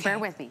fast. Okay, bear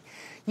with me.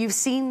 You've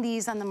seen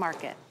these on the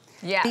market.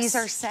 Yes. These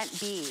are scent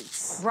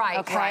beads.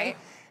 Right.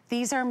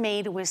 These are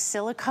made with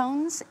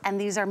silicones, and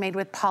these are made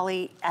with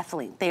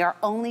polyethylene. They are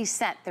only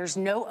scent. There's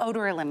no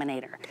odor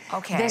eliminator.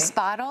 Okay. This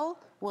bottle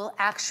will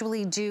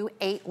actually do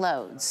 8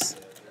 loads.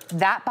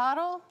 That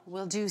bottle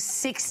will do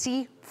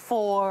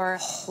 64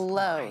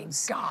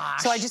 loads. My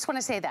gosh. So I just want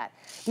to say that.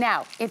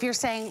 Now, if you're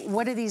saying,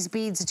 what do these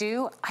beads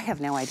do? I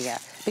have no idea,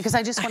 because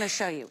I just want to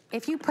show you.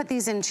 If you put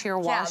these into your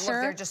washer.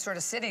 Look, they're just sort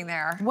of sitting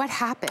there. What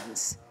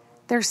happens?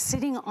 They're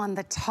sitting on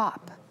the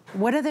top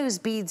What are those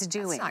beads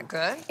doing? That's not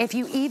good. If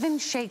you even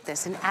shake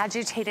this and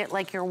agitate it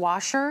like your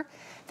washer,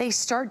 they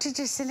start to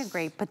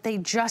disintegrate, but they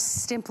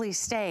just simply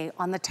stay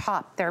on the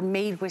top. They're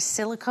made with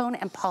silicone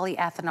and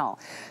polyethanol.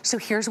 So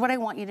here's what I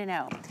want you to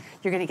know.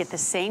 You're gonna get the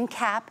same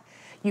cap.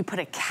 You put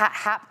a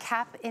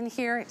cap in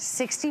here,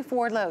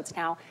 64 loads.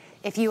 Now,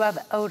 if you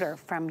have odor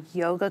from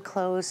yoga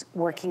clothes,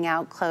 working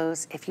out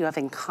clothes, if you have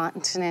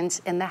incontinence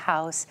in the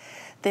house,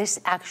 this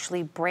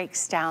actually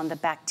breaks down the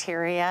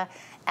bacteria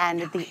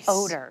and the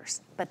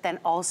odors, but then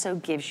also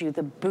gives you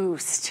the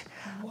boost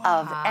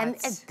of, and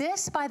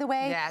this, by the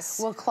way,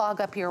 will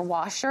clog up your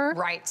washer.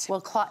 Right.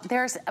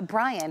 There's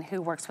Brian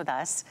who works with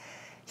us.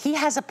 He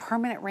has a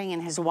permanent ring in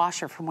his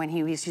washer from when he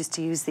used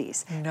to use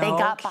these. No they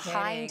got kidding.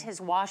 behind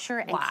his washer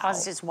and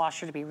caused his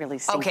washer to be really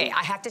stinky. Okay,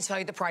 I have to tell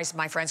you the price,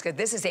 my friends, because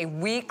this is a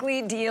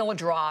weekly deal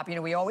drop. You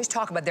know, we always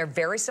talk about they're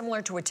very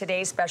similar to a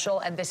today's special,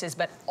 and this has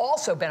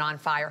also been on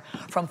fire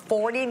from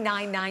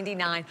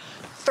 $49.99,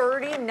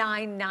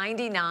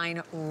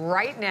 $39.99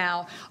 right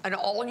now. And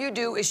all you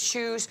do is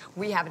choose.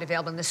 We have it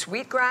available in the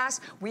sweetgrass.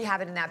 We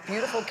have it in that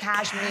beautiful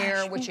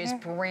cashmere, which is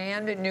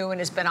brand new and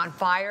has been on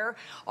fire.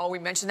 Oh, we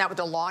mentioned that with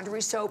the laundry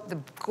soap, the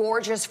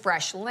gorgeous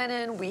fresh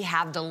linen. We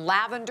have the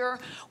lavender,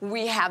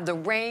 we have the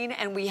rain,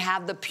 and we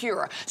have the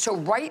pure. So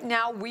right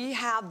now we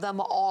have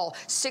them all.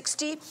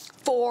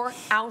 64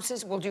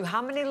 ounces. We'll do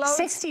how many loads?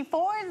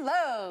 64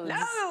 loads.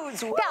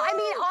 Loads. Yeah, I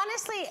mean,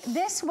 honestly,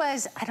 this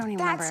was, I don't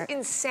even remember. That's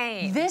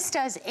insane. This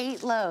does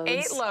 8 loads.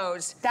 8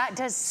 loads. That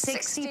does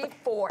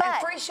 64. And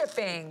free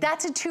shipping.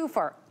 That's a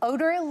twofer.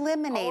 Odor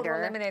eliminator.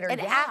 Odor eliminator, It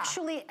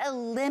actually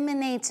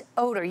eliminates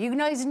odor. You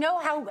guys know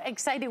how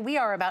excited we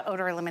are about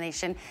odor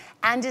elimination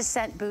and a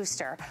scent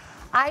booster.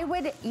 I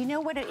would, you know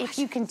what, if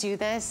you can do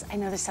this, I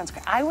know this sounds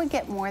great, I would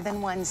get more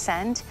than one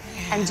scent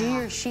and do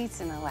your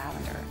sheets in the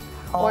lavender.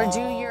 Or do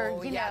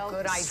your, you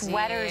know,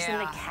 sweaters in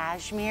the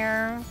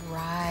cashmere.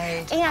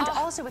 Right. And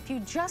also, if you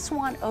just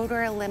want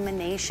odor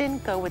elimination,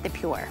 go with the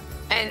pure.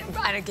 And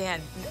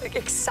again,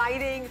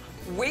 exciting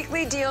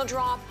weekly deal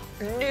drop,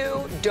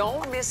 new,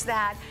 don't miss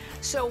that.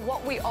 So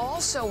what we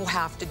also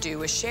have to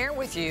do is share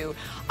with you,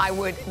 I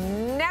would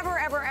never,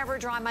 ever, ever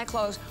dry my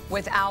clothes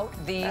without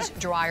these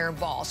dryer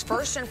balls.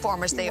 First and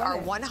foremost, they are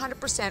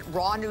 100%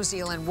 raw New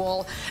Zealand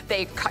wool.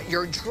 They cut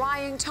your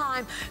drying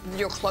time.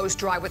 Your clothes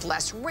dry with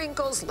less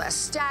wrinkles, less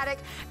static.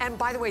 And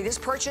by the way, this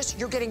purchase,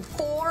 you're getting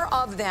 4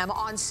 of them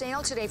on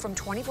sale today from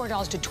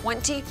 $24 to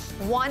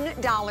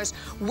 $21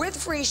 with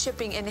free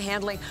shipping and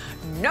handling,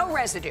 no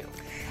residue.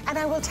 And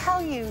I will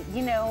tell you,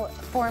 you know,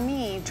 for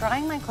me,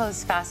 drying my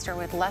clothes faster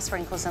with less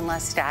wrinkles and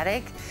less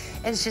static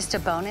is just a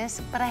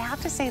bonus. But I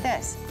have to say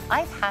this,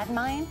 I've had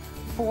mine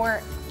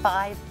for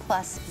 5+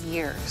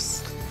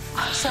 years.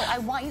 So I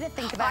want you to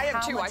think about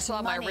how much I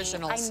saw money. my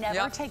originals. I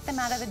never take them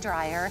out of the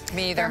dryer.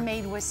 Me either. They're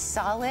made with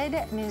solid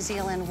New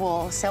Zealand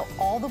wool, so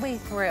all the way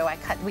through.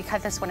 We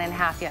cut this one in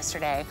half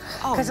yesterday.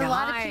 Because a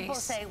lot of people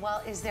say,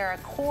 well, is there a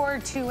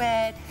cord to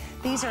it?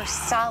 These are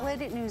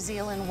solid New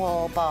Zealand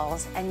wool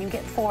balls, and you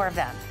get 4 of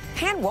them.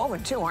 Hand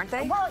woven too, aren't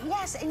they? Well,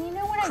 yes, and you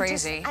know what?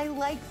 I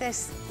like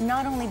this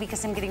not only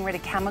because I'm getting rid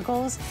of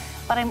chemicals,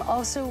 but I'm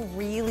also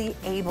really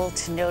able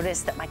to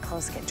notice that my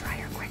clothes get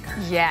drier quicker.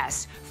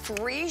 Yes.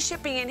 Free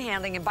shipping and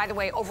handling, and by the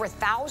way, over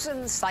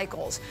 1,000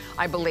 cycles,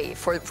 I believe,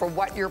 for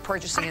what you're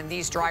purchasing in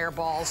these dryer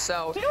balls.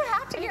 So you don't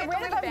have to get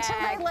rid of them until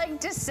they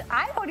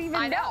I don't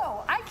even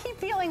know. I keep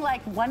feeling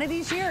like one of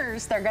these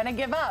years they're gonna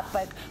give up,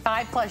 but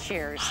 5+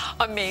 years.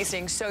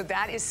 Amazing. So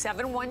that is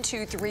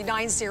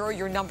 712-390,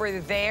 your number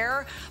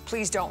there.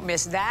 Please don't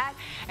miss that.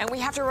 And we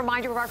have to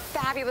remind you of our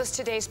fabulous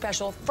Today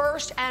Special.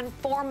 First and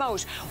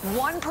foremost,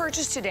 one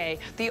purchase today,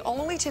 the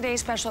only Today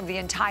Special of the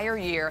entire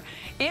year.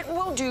 It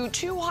will do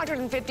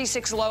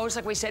 256 loads,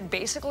 like we said.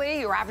 Basically,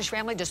 your average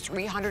family does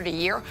 300 a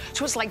year.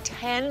 So it's like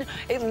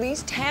at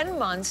least 10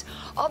 months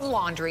of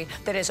laundry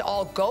that is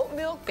all goat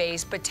milk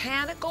based,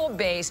 botanical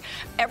based.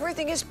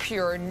 Everything is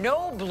pure,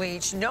 no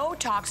bleach, no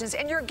toxins,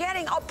 and you're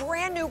getting a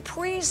brand new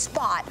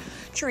pre-spot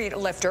treat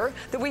lifter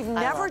that we've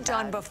never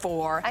done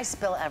before. I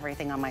spill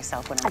everything on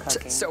myself when I'm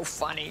cooking. So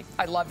funny.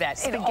 I love that.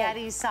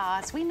 Spaghetti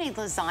sauce. We made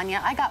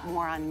lasagna. I got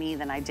more on me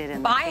than I did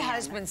in my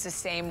husband's the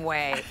same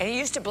way. And he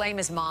used to blame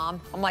his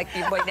mom. I'm like,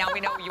 wait, now we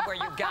know where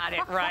you got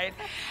it, right?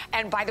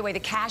 And by the way, the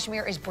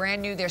cashmere is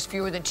brand new. There's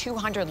fewer than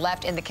 200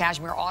 left in the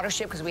cashmere auto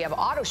ship because we have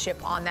auto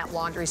ship on that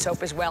laundry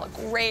soap as well.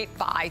 Great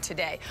buy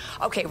today.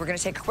 Okay, we're going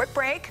to take a quick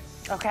break.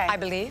 Okay. I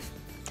believe.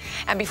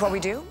 And before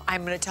we do,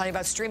 I'm going to tell you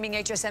about streaming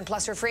HSN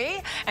Plus for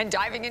free and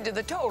diving into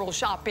the total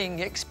shopping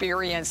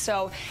experience.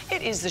 So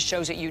it is the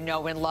shows that you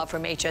know and love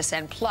from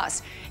HSN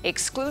Plus.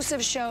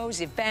 Exclusive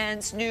shows,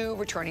 events, new,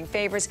 returning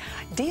favorites,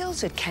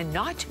 deals that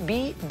cannot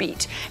be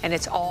beat. And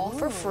it's all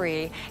for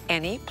free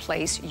any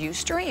place you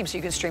stream. So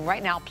you can stream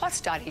right now,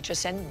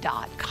 plus.hsn.com.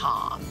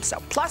 So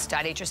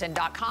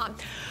plus.hsn.com.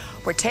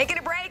 We're taking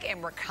a break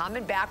and we're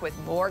coming back with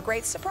more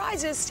great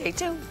surprises. Stay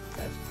tuned.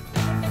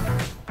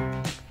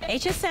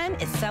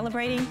 HSN is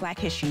celebrating Black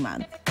History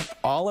Month.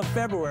 All of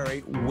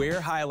February, we're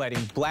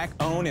highlighting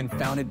Black-owned and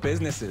founded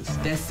businesses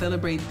that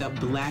celebrate the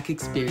Black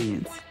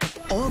experience.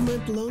 all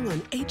month long on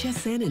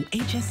HSN and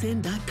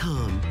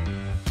hsn.com.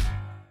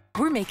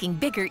 We're making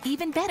bigger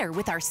even better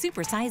with our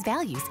supersize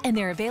values, and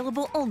they're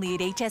available only at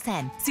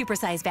HSN.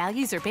 Supersize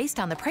values are based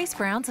on the price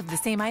per ounce of the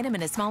same item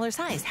in a smaller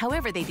size.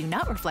 However, they do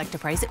not reflect a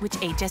price at which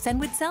HSN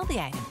would sell the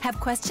item. Have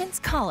questions?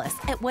 Call us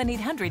at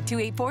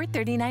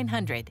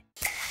 1-800-284-3900.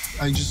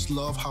 I just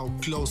love how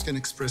clothes can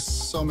express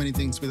so many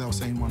things without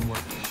saying one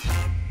word.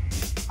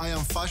 I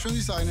am fashion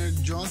designer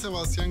Joan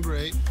Sebastian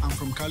Gray. I'm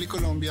from Cali,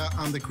 Colombia.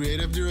 I'm the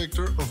creative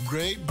director of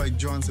Gray by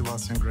Joan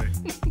Sebastian Gray.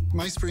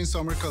 My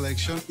spring-summer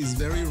collection is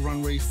very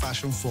runway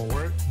fashion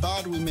forward,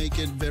 but we make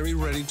it very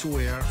ready to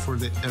wear for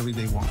the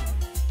everyday one.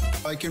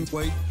 I can't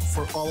wait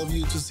for all of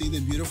you to see the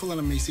beautiful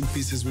and amazing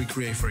pieces we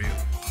create for you.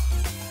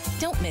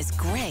 Don't miss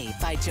Gray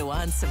by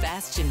Joan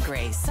Sebastian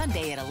Gray,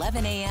 Sunday at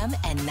 11 a.m.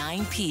 and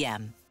 9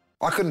 p.m.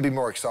 I couldn't be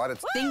more excited.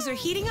 Things are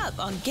heating up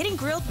on Getting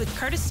Grilled with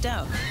Curtis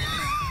Stone.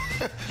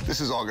 This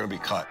is all going to be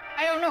cut.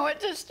 I don't know what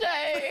to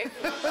say.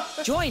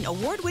 Join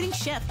award-winning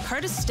chef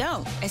Curtis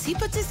Stone as he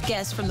puts his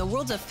guests from the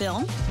worlds of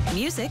film,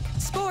 music,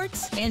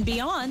 sports, and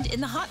beyond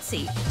in the hot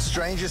seat.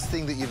 Strangest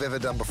thing that you've ever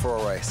done before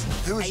a race.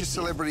 Who was your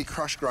celebrity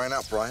crush growing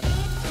up, Brian?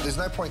 There's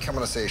no point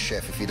coming to see a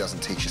chef if he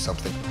doesn't teach you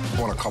something.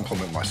 I want to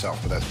compliment myself,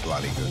 but that's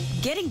bloody good.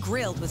 Getting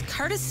Grilled with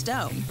Curtis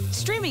Stone.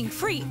 Streaming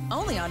free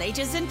only on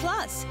HSN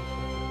Plus.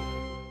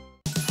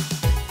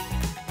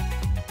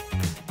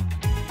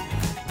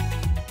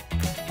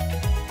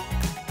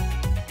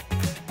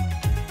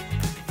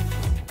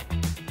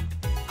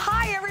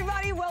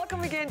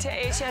 To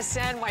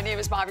HSN. My name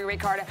is Bobby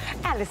Ricardo.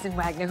 Allison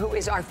Wagner, who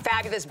is our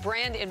fabulous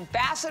brand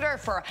ambassador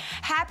for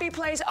Happy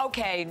Place.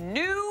 Okay,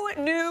 new.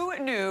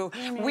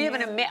 We have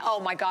oh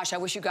my gosh, I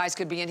wish you guys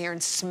could be in here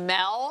and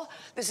smell.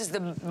 This is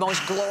the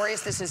most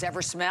glorious this has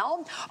ever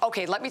smelled.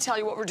 Okay, let me tell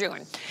you what we're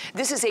doing.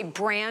 This is a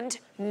brand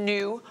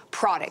new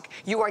product.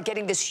 You are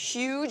getting this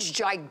huge,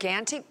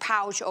 gigantic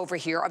pouch over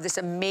here of this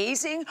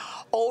amazing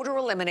odor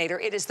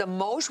eliminator. It is the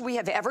most we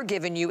have ever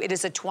given you. It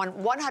is a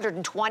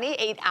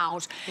 128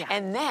 ounce. Yeah.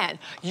 And then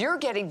you're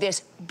getting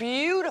this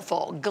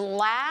beautiful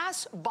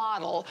glass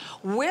bottle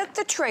with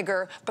the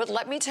trigger, but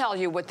let me tell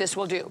you what this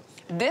will do.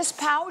 This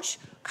pouch,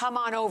 come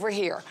on over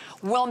here,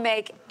 will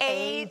make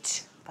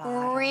 8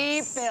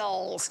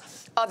 refills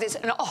of this,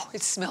 and oh,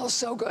 it smells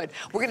so good.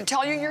 We're gonna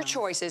tell you your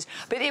choices,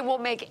 but it will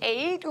make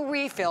 8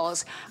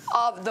 refills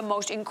of the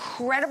most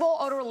incredible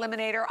odor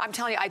eliminator. I'm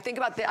telling you, I think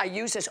about I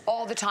use this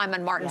all the time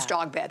on Martin's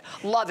dog bed.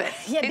 Love it.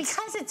 Yeah,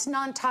 because it's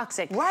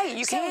non-toxic. Right,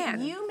 you can.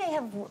 You may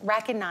have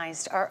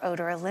recognized our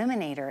odor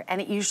eliminator,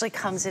 and it usually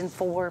comes in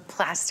 4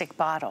 plastic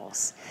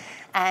bottles.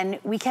 And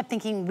we kept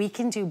thinking we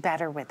can do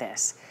better with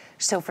this.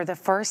 So for the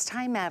first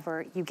time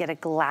ever, you get a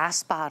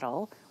glass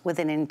bottle with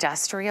an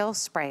industrial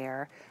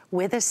sprayer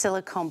with a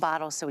silicone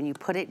bottle, so when you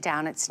put it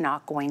down, it's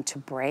not going to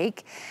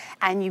break.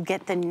 And you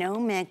get the no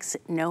mix,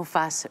 no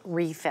fuss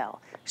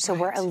refill. So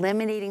we're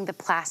eliminating the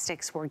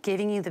plastics, we're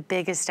giving you the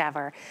biggest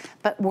ever,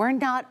 but we're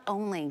not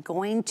only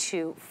going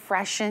to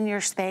freshen your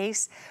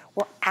space,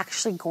 we're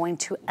actually going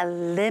to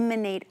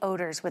eliminate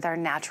odors with our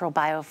natural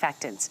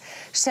bioeffectants.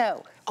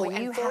 So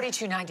when you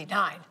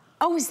 $42.99.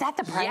 Oh, is that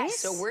the price? Yes,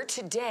 so we're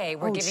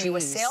giving you a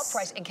sale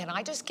price. And can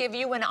I just give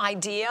you an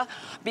idea?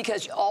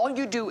 Because all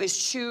you do is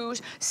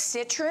choose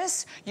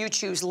citrus, you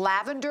choose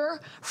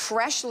lavender,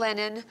 fresh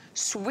linen,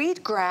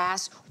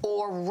 sweetgrass,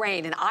 or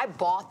rain. And I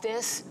bought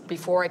this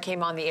before I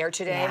came on the air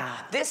today. Yeah.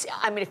 This,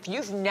 I mean, if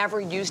you've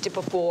never used it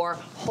before,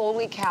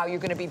 holy cow, you're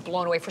gonna be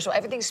blown away. First of all,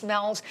 everything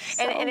smells,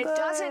 so and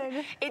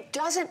it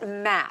doesn't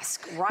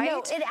mask, right? No,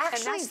 it actually,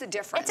 and that's the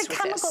difference. It's a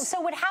chemical. So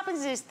what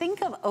happens is,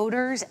 think of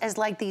odors as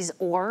like these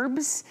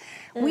orbs.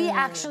 We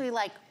actually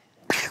like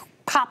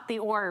pop the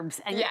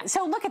orbs. And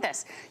so look at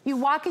this. You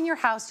walk in your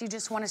house, you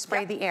just want to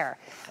spray the air.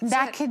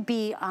 That could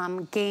be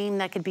game,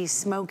 that could be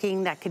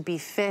smoking, that could be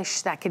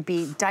fish, that could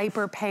be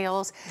diaper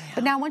pails.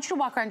 But now I want you to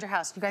walk around your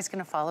house. You guys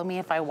gonna follow me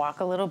if I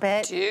walk a little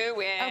bit? Do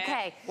it.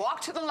 Okay.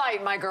 Walk to the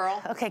light, my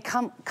girl. Okay,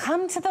 come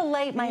to the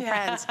light, my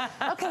friends.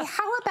 Okay,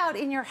 how about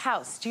in your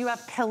house? Do you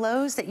have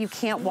pillows that you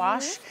can't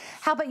wash?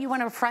 How about you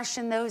want to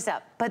freshen those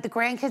up, but the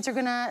grandkids are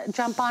gonna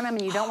jump on them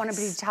and you don't want to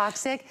be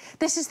toxic?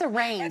 This is the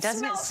rain.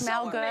 Doesn't it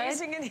smell good?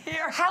 Amazing in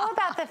here. How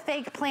about the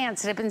fake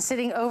plants that have been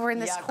sitting over in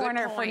this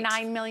corner for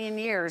 9 million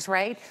years,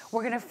 right?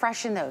 We're gonna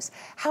freshen those.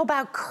 How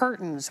about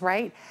curtains,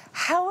 right?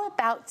 How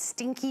about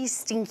stinky,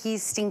 stinky,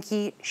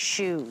 stinky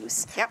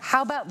shoes?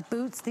 How about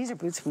boots? These are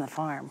boots from the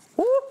farm.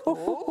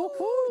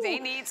 Ooh, they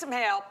need some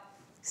help.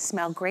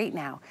 Smell great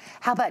now.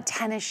 How about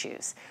tennis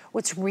shoes?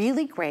 What's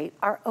really great,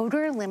 our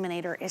odor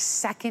eliminator is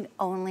second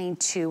only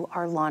to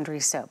our laundry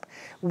soap.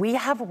 We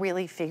have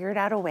really figured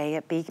out a way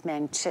at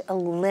Beekman to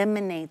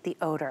eliminate the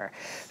odor.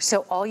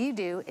 So all you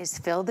do is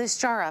fill this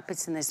jar up.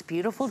 It's in this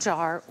beautiful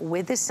jar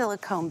with the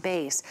silicone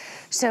base.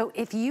 So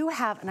if you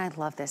have, and I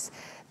love this,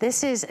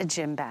 this is a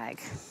gym bag.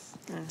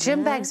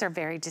 Gym bags are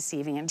very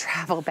deceiving, and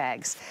travel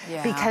bags.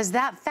 Because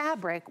that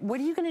fabric, what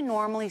are you gonna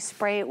normally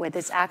spray it with?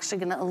 It's actually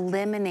gonna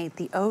eliminate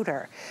the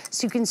odor.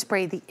 So you can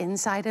spray the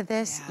inside of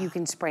this, you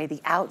can spray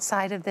the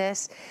outside of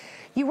this.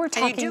 You were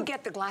talking... And you do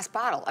get the glass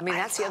bottle. I mean,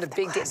 that's the other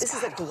big deal. This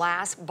is a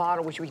glass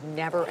bottle, which we've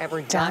never,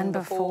 ever done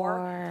before.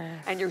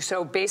 And you're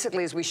so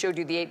basically, as we showed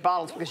you the 8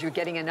 bottles, because you're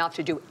getting enough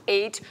to do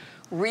 8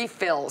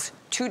 refills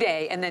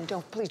today, and then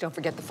please don't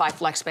forget the 5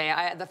 flex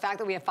pay. The fact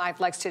that we have 5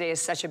 flex today is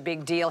such a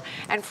big deal,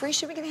 and free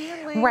shipping and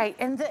handling. Right,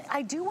 and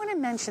I do want to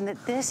mention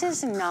that this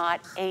is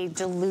not a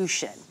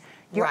dilution.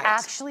 You're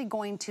actually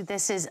going to,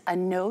 this is a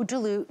no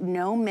dilute,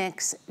 no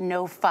mix,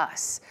 no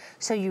fuss.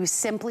 So you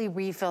simply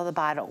refill the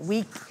bottle.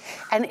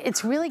 And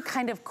it's really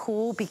kind of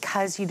cool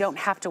because you don't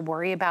have to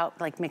worry about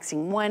like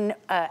mixing 1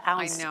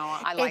 ounce. I know,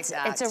 I like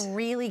that. It's a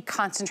really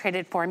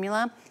concentrated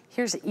formula.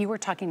 You were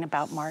talking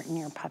about Martin,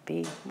 your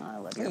puppy. Oh, I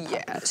love your puppy.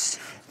 Yes.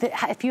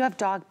 If you have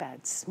dog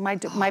beds, my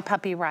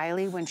puppy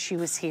Riley, when she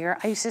was here,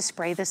 I used to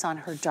spray this on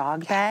her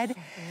dog bed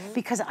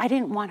because I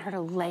didn't want her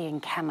to lay in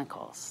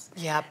chemicals.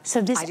 Yep.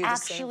 So this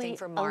actually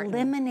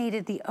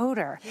eliminated the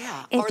odor.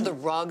 Yeah. Or the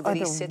rug that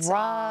he sits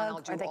on.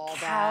 Or the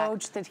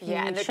couch that he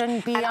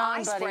shouldn't be on.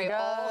 I spray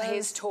all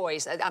his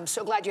toys. I'm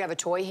so glad you have a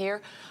toy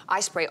here. I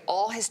spray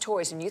all his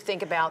toys, and you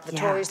think about the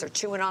toys, they're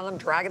chewing on them,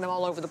 dragging them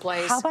all over the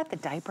place. How about the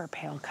diaper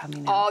pail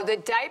coming out? Oh, the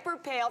diaper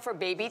pail for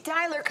baby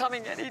Tyler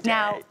coming any day.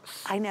 Now,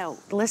 I know,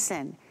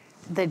 listen,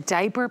 the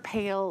diaper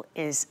pail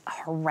is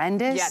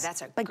horrendous. Yeah,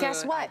 that's a good idea. But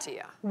guess what?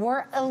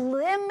 We're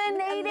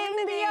eliminating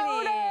the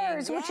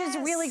odors, which is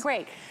really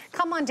great.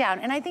 Come on down.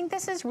 And I think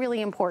this is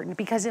really important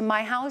because in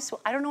my house,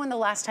 I don't know when the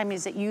last time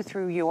is that you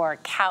threw your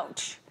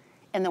couch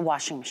in the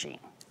washing machine.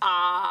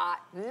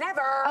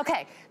 Never.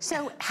 Okay,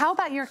 so how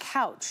about your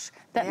couch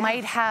that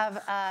might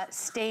have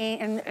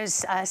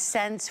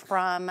scents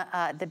from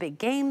the big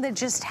game that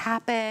just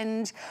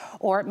happened,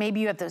 or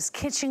maybe you have those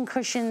kitchen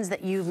cushions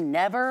that you've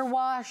never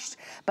washed,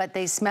 but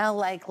they smell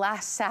like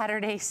last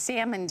Saturday's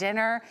salmon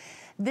dinner.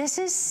 This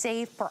is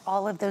safe for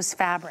all of those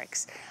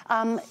fabrics.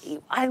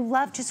 I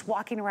love just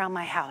walking around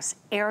my house,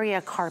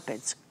 area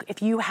carpets.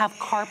 If you have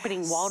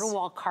carpeting,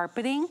 wall-to-wall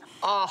carpeting,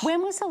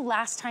 when was the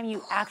last time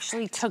you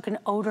actually took an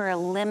odor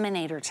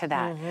eliminator to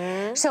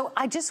that? So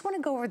I just want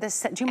to go over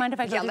this. Do you mind if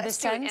I go through this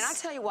scent? And I'll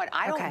tell you what,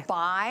 I don't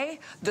buy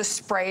the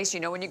sprays, you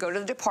know, when you go to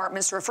the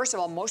department store. First of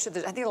all, most of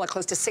the, I think they're like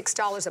close to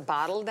 $6 a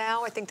bottle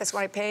now. I think that's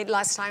what I paid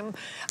last time.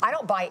 I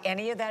don't buy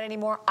any of that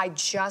anymore. I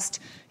just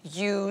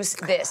use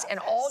this. And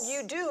all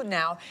you do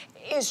now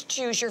is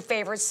choose your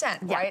favorite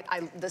scent, right?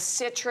 The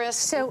citrus.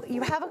 So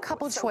you have a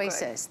couple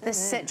choices. The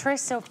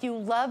citrus, so if you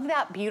love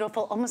that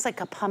beautiful, almost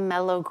like a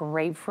pomelo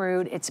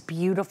grapefruit, it's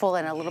beautiful,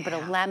 and a little bit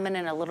of lemon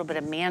and a little bit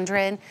of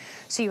mandarin.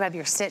 So you have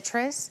your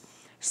citrus.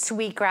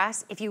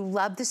 Sweetgrass, if you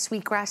love the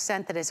sweetgrass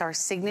scent that is our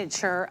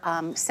signature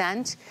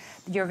scent,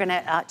 you're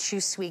gonna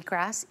choose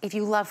sweetgrass. If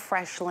you love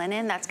fresh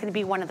linen, that's gonna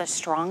be one of the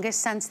strongest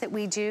scents that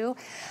we do.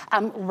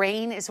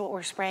 Rain is what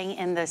we're spraying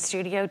in the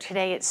studio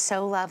today. It's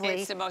so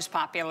lovely. It's the most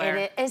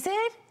popular. Is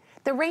it?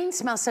 The rain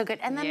smells so good.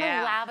 And then the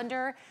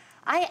lavender.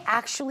 I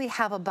actually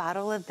have a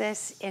bottle of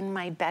this in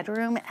my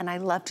bedroom, and I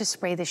love to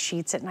spray the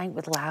sheets at night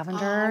with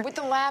lavender. Oh, with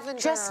the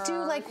lavender. Just do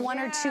like 1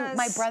 or 2.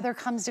 My brother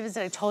comes to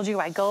visit. I told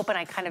you I go up and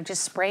I kind of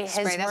just spray his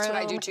room. That's what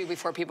I do too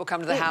before people come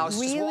to the house.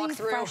 It just really walk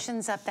through.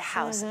 freshens up the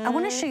house. I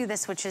want to show you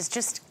this, which is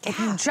just, if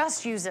you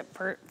just use it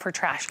for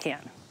trash can.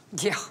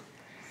 Yeah.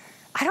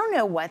 I don't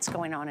know what's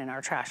going on in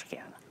our trash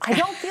can. I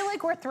don't feel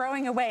like we're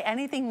throwing away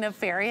anything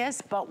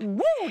nefarious, but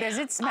woo, does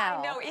it smell.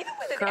 I know, even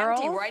with it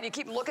empty, right? You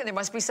keep looking, there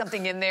must be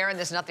something in there, and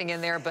there's nothing in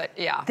there, but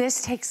yeah.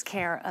 This takes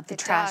care of the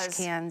trash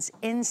cans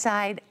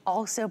inside.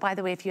 Also, by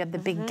the way, if you have the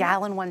big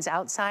gallon ones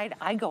outside,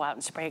 I go out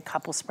and spray a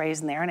couple sprays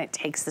in there, and it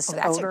takes this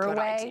odor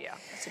away.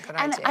 That's a good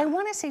idea. idea. I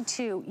want to say,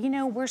 too, you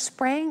know, we're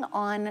spraying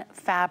on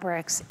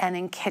fabrics and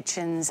in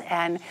kitchens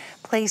and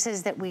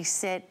places that we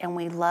sit and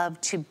we love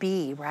to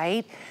be,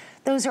 right?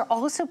 Those are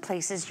also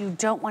places you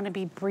don't want to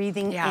be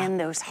breathing in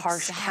those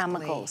harsh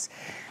chemicals.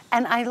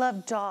 And I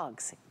love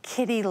dogs,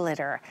 kitty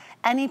litter,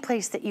 any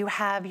place that you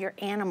have your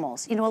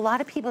animals. You know, a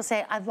lot of people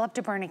say, I'd love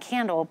to burn a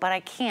candle, but I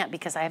can't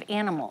because I have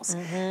animals.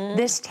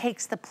 This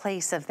takes the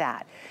place of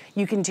that.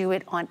 You can do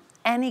it on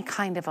any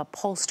kind of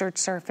upholstered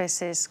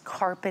surfaces,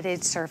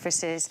 carpeted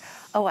surfaces.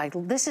 Oh,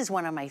 this is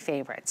one of my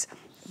favorites,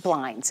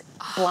 blinds.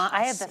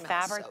 I have the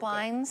fabric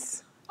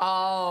blinds.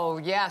 Oh,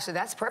 yeah, so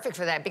that's perfect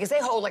for that because they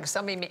hold like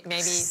somebody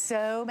maybe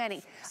so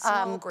many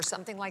smoke or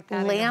something like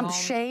that. Lamp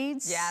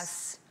shades.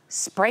 Yes.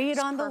 Spray it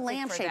on the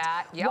lampshades.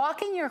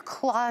 Walk in your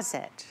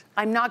closet.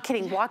 I'm not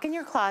kidding. Walk in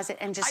your closet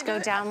and just go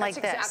down like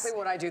this. That's exactly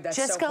what I do. That's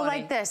just go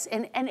like this,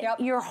 and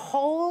your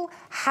whole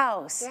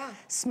house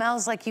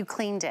smells like you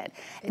cleaned it.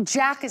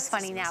 Jack is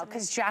funny now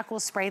because Jack will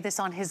spray this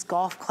on his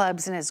golf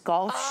clubs and his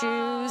golf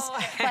shoes.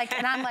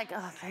 And I'm like,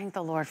 oh, thank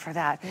the Lord for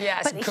that.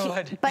 Yes,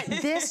 good. But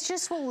this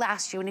just will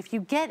last you, and if you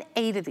get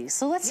 8 of these,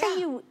 so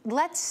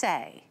let's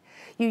say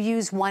you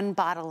use 1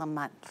 bottle a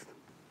month.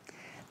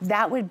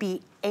 That would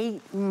be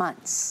 8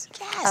 months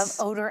of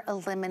odor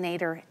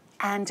eliminator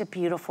and a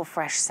beautiful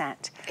fresh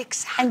scent.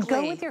 Exactly. And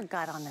go with your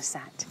gut on the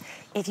scent.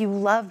 If you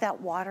love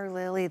that water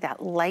lily,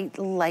 that light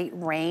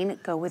rain,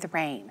 go with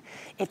rain.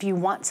 If you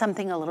want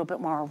something a little bit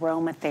more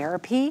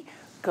aromatherapy,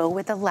 go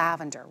with the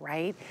lavender,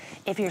 right?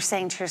 If you're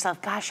saying to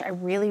yourself, gosh, I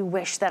really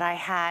wish that I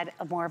had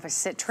more of a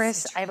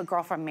citrus. I have a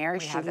girlfriend, Mary,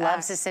 she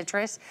loves the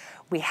citrus.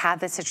 We have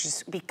the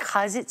citrus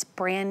because it's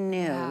brand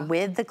new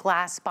with the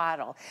glass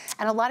bottle.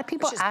 And a lot of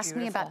people ask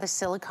me about the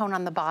silicone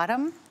on the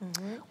bottom.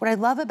 What I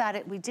love about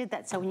it, we did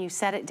that so when you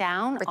set it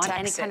down on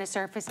any kind of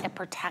surface, it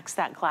protects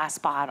that glass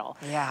bottle.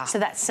 So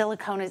that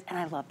silicone is, and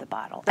I love the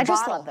bottle. I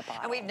just love the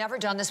bottle. And we've never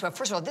done this, but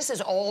first of all, this is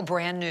all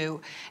brand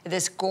new.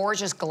 This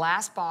gorgeous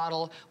glass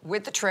bottle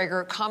with the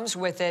trigger comes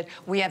with it.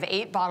 We have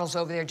 8 bottles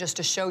over there just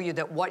to show you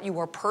that what you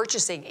are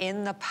purchasing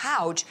in the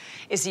pouch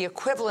is the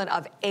equivalent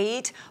of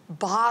 8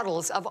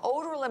 bottles of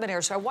odor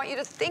eliminator. So I want you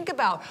to think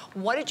about,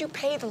 what did you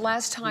pay the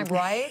last time,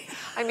 right?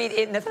 I mean,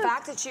 in the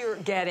fact that you're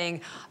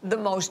getting the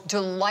most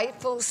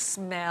delightful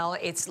smell,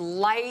 it's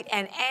light,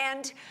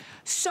 and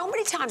so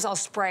many times I'll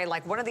spray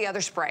like one of the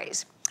other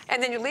sprays,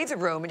 and then you leave the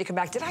room and you come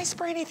back, did I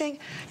spray anything?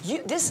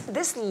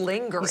 This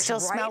lingers, You still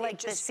smell like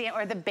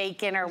the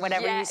bacon or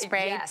whatever you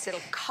sprayed. Yes, it'll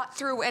cut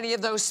through any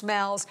of those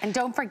smells. And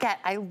don't forget,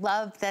 I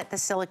love that the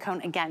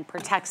silicone, again,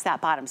 protects that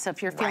bottom. So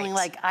if you're feeling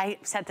like, I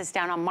set this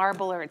down on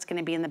marble or it's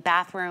gonna be in the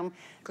bathroom,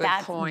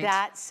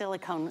 that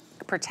silicone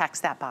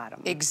protects that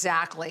bottom.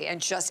 Exactly, and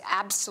just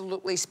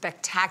absolutely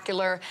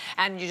spectacular.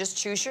 And you just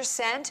choose your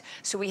scent.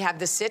 So we have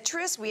the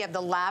citrus, we have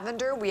the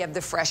lavender, we have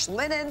the fresh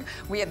linen,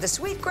 we have the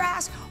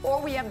sweetgrass,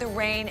 or we have the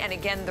rain. And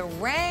again, the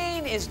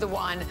rain is the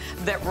one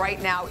that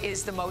right now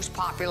is the most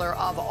popular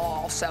of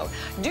all. So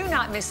do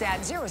not miss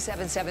that,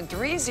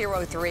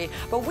 077303.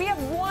 But we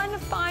have one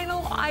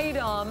final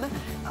item,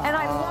 and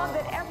I love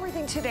that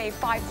everything today,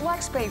 5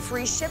 FlexPay,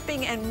 free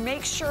shipping, and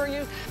make sure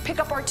you pick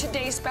up our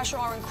today's special,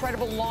 our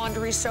incredible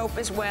laundry soap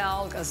as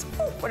well, because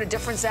what a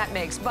difference that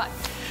makes. But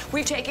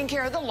we've taken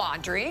care of the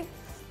laundry.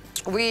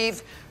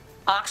 We've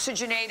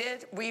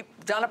oxygenated, we've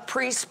done a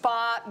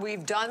pre-spot,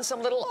 we've done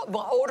some little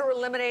odor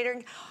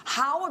eliminating.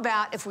 How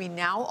about if we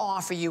now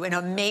offer you an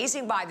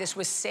amazing buy? This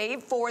was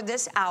saved for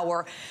this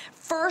hour.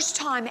 First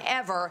time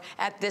ever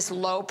at this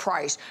low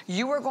price.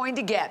 You are going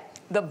to get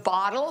the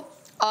bottle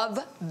of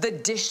the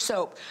dish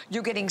soap.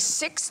 You're getting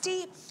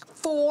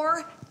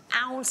 64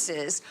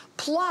 ounces,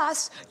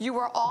 plus you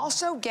are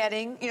also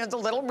getting, you know, the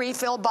little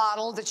refill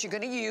bottle that you're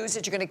going to use,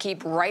 that you're going to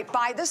keep right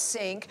by the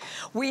sink.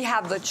 We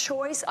have the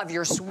choice of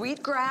your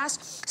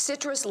sweetgrass,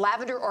 citrus,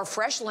 lavender, or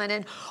fresh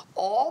linen,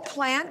 all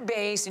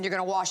plant-based, and you're going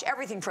to wash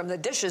everything from the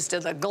dishes to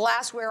the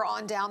glassware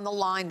on down the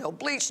line. No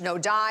bleach, no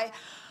dye.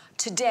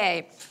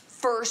 Today,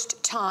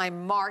 first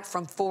time marked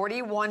from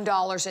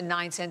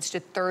 $41.09 to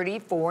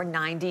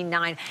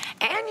 $34.99,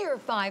 and your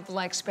 5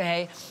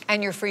 FlexPay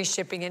and your free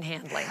shipping and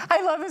handling.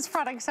 I love this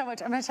product so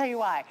much. I'm gonna tell you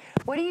why.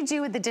 What do you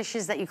do with the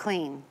dishes that you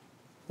clean?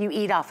 You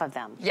eat off of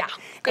them. Yeah,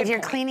 if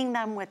you're cleaning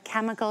them with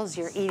chemicals,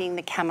 you're eating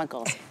the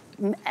chemicals.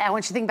 I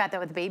want you to think about that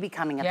with the baby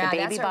coming up, the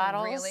baby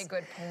bottles. That's a really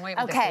good point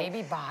with the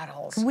baby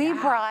bottles. We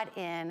brought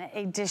in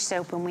a dish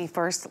soap when we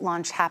first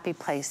launched Happy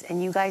Place,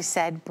 and you guys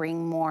said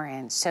bring more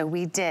in, so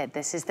we did.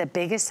 This is the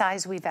biggest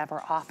size we've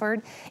ever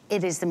offered.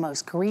 It is the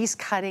most grease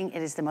cutting.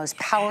 It is the most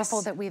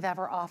powerful that we've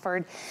ever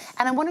offered.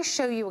 And I want to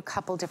show you a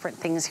couple different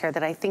things here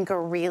that I think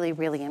are really,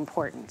 really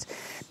important.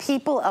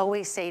 People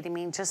always say to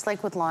me, just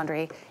like with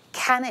laundry,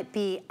 can it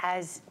be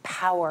as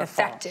powerful?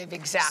 Effective,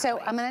 exactly.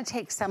 So I'm gonna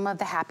take some of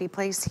the Happy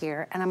Place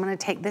here, and I'm gonna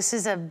take, this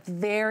is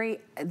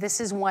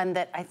one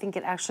that I think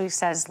it actually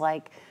says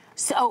like,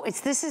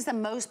 this is the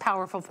most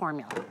powerful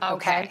formula,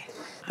 okay?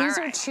 These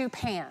are 2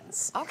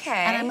 pans. Okay.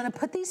 And I'm gonna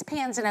put these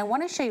pans, and I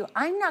wanna show you,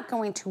 I'm not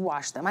going to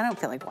wash them. I don't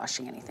feel like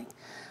washing anything.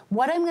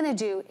 What I'm gonna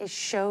do is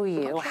show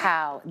you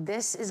how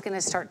this is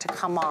gonna start to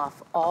come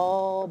off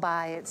all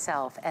by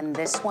itself, and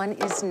this one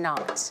is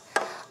not.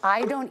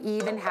 I don't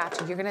even have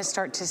to. You're gonna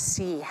start to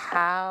see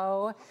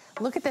how,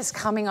 look at this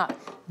coming off.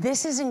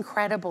 This is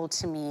incredible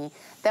to me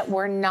that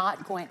we're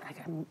not going,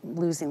 I'm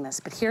losing this,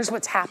 but here's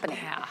what's happening.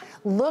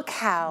 Look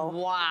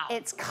how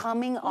it's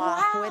coming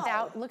off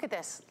without, look at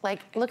this,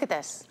 look at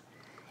this.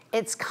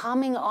 It's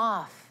coming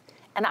off.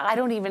 And I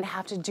don't even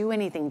have to do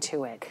anything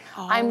to it.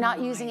 I'm not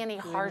using any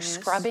harsh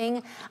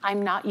scrubbing.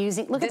 I'm not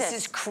using, look at this.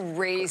 This is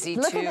crazy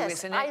look too, at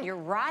this. isn't it? You're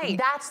right.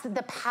 That's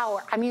the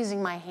power. I'm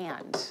using my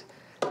hand.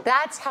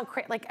 That's how,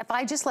 like if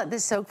I just let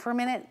this soak for a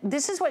minute,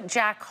 this is what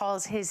Jack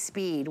calls his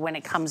speed when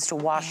it comes to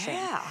washing.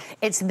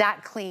 It's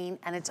that clean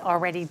and it's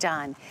already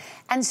done.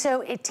 And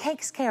so it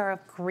takes care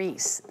of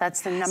grease.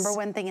 That's the number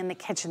one thing in the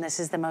kitchen. This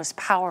is the most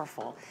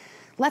powerful.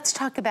 Let's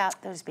talk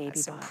about those baby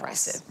bottles.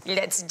 Impressive.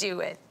 Let's do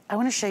it. I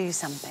want to show you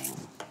something.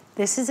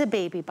 This is a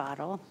baby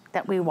bottle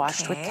that we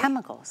washed with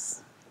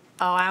chemicals.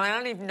 Oh, I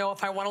don't even know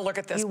if I want to look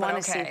at this, you want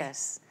to see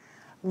this.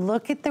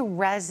 Look at the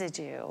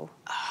residue.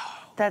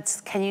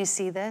 Can you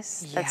see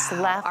this? That's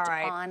left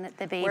on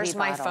the baby bottle. Where's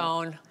my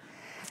phone?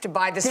 I have to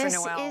buy this for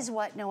Noelle. This is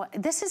what Noelle,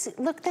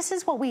 look, this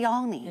is what we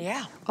all need.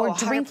 Yeah. We're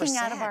drinking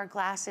out of our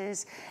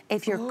glasses.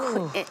 If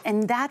you're,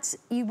 and that's,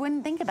 you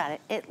wouldn't think about it.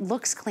 It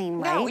looks clean,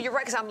 right? No, you're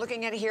right, because I'm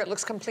looking at it here. It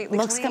looks completely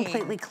clean. Looks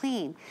completely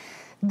clean.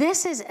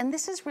 This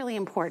is really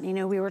important. You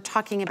know, we were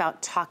talking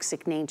about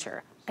toxic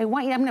nature. I'm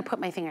gonna put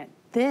my finger in it.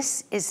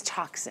 This is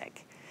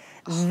toxic.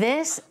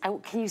 This,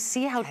 can you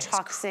see how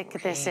toxic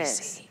this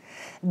is?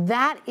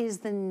 That is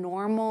the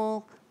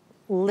normal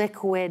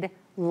liquid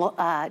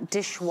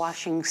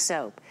dishwashing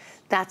soap.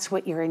 That's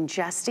what you're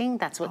ingesting.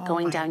 That's what's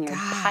going down your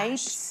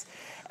pipes.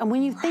 And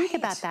when you think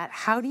about that,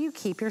 how do you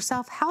keep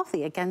yourself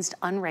healthy against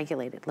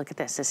unregulated? Look at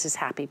this. This is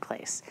Happy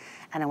Place.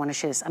 And I want to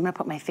show this. I'm going to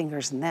put my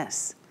fingers in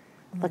this.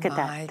 Look at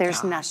that.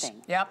 There's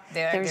nothing. Yep,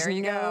 there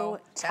you go.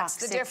 That's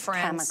the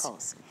difference.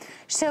 Chemicals.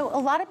 So a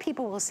lot of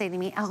people will say to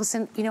me,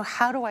 Allison, you know,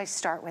 how do I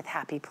start with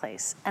Happy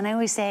Place? And I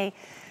always say,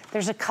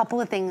 there's a couple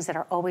of things that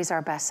are always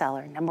our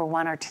bestseller. Number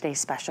one, our Today's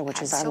Special,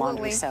 which is our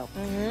laundry soap.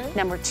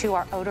 Number two,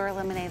 our odor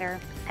eliminator.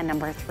 And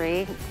number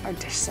three, our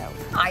dish soap.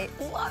 I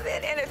love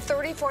it. And at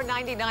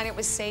 $34.99, it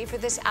was saved for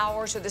this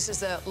hour. So this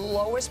is the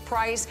lowest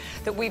price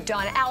that we've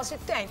done. Allison,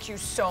 thank you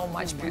so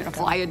much,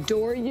 beautiful. I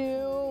adore you.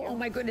 Oh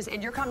my goodness.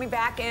 And you're coming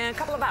back in a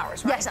couple of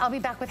hours, right? Yes, I'll be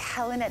back with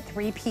Helen at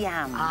 3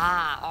 p.m.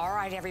 All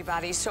right,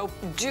 everybody. So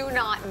do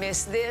not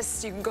miss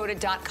this. You can go to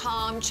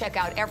 .com, check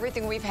out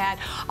everything we've had.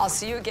 I'll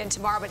see you again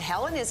tomorrow. But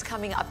Helen is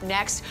coming up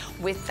next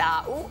with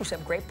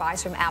some great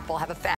buys from Apple. Have a fast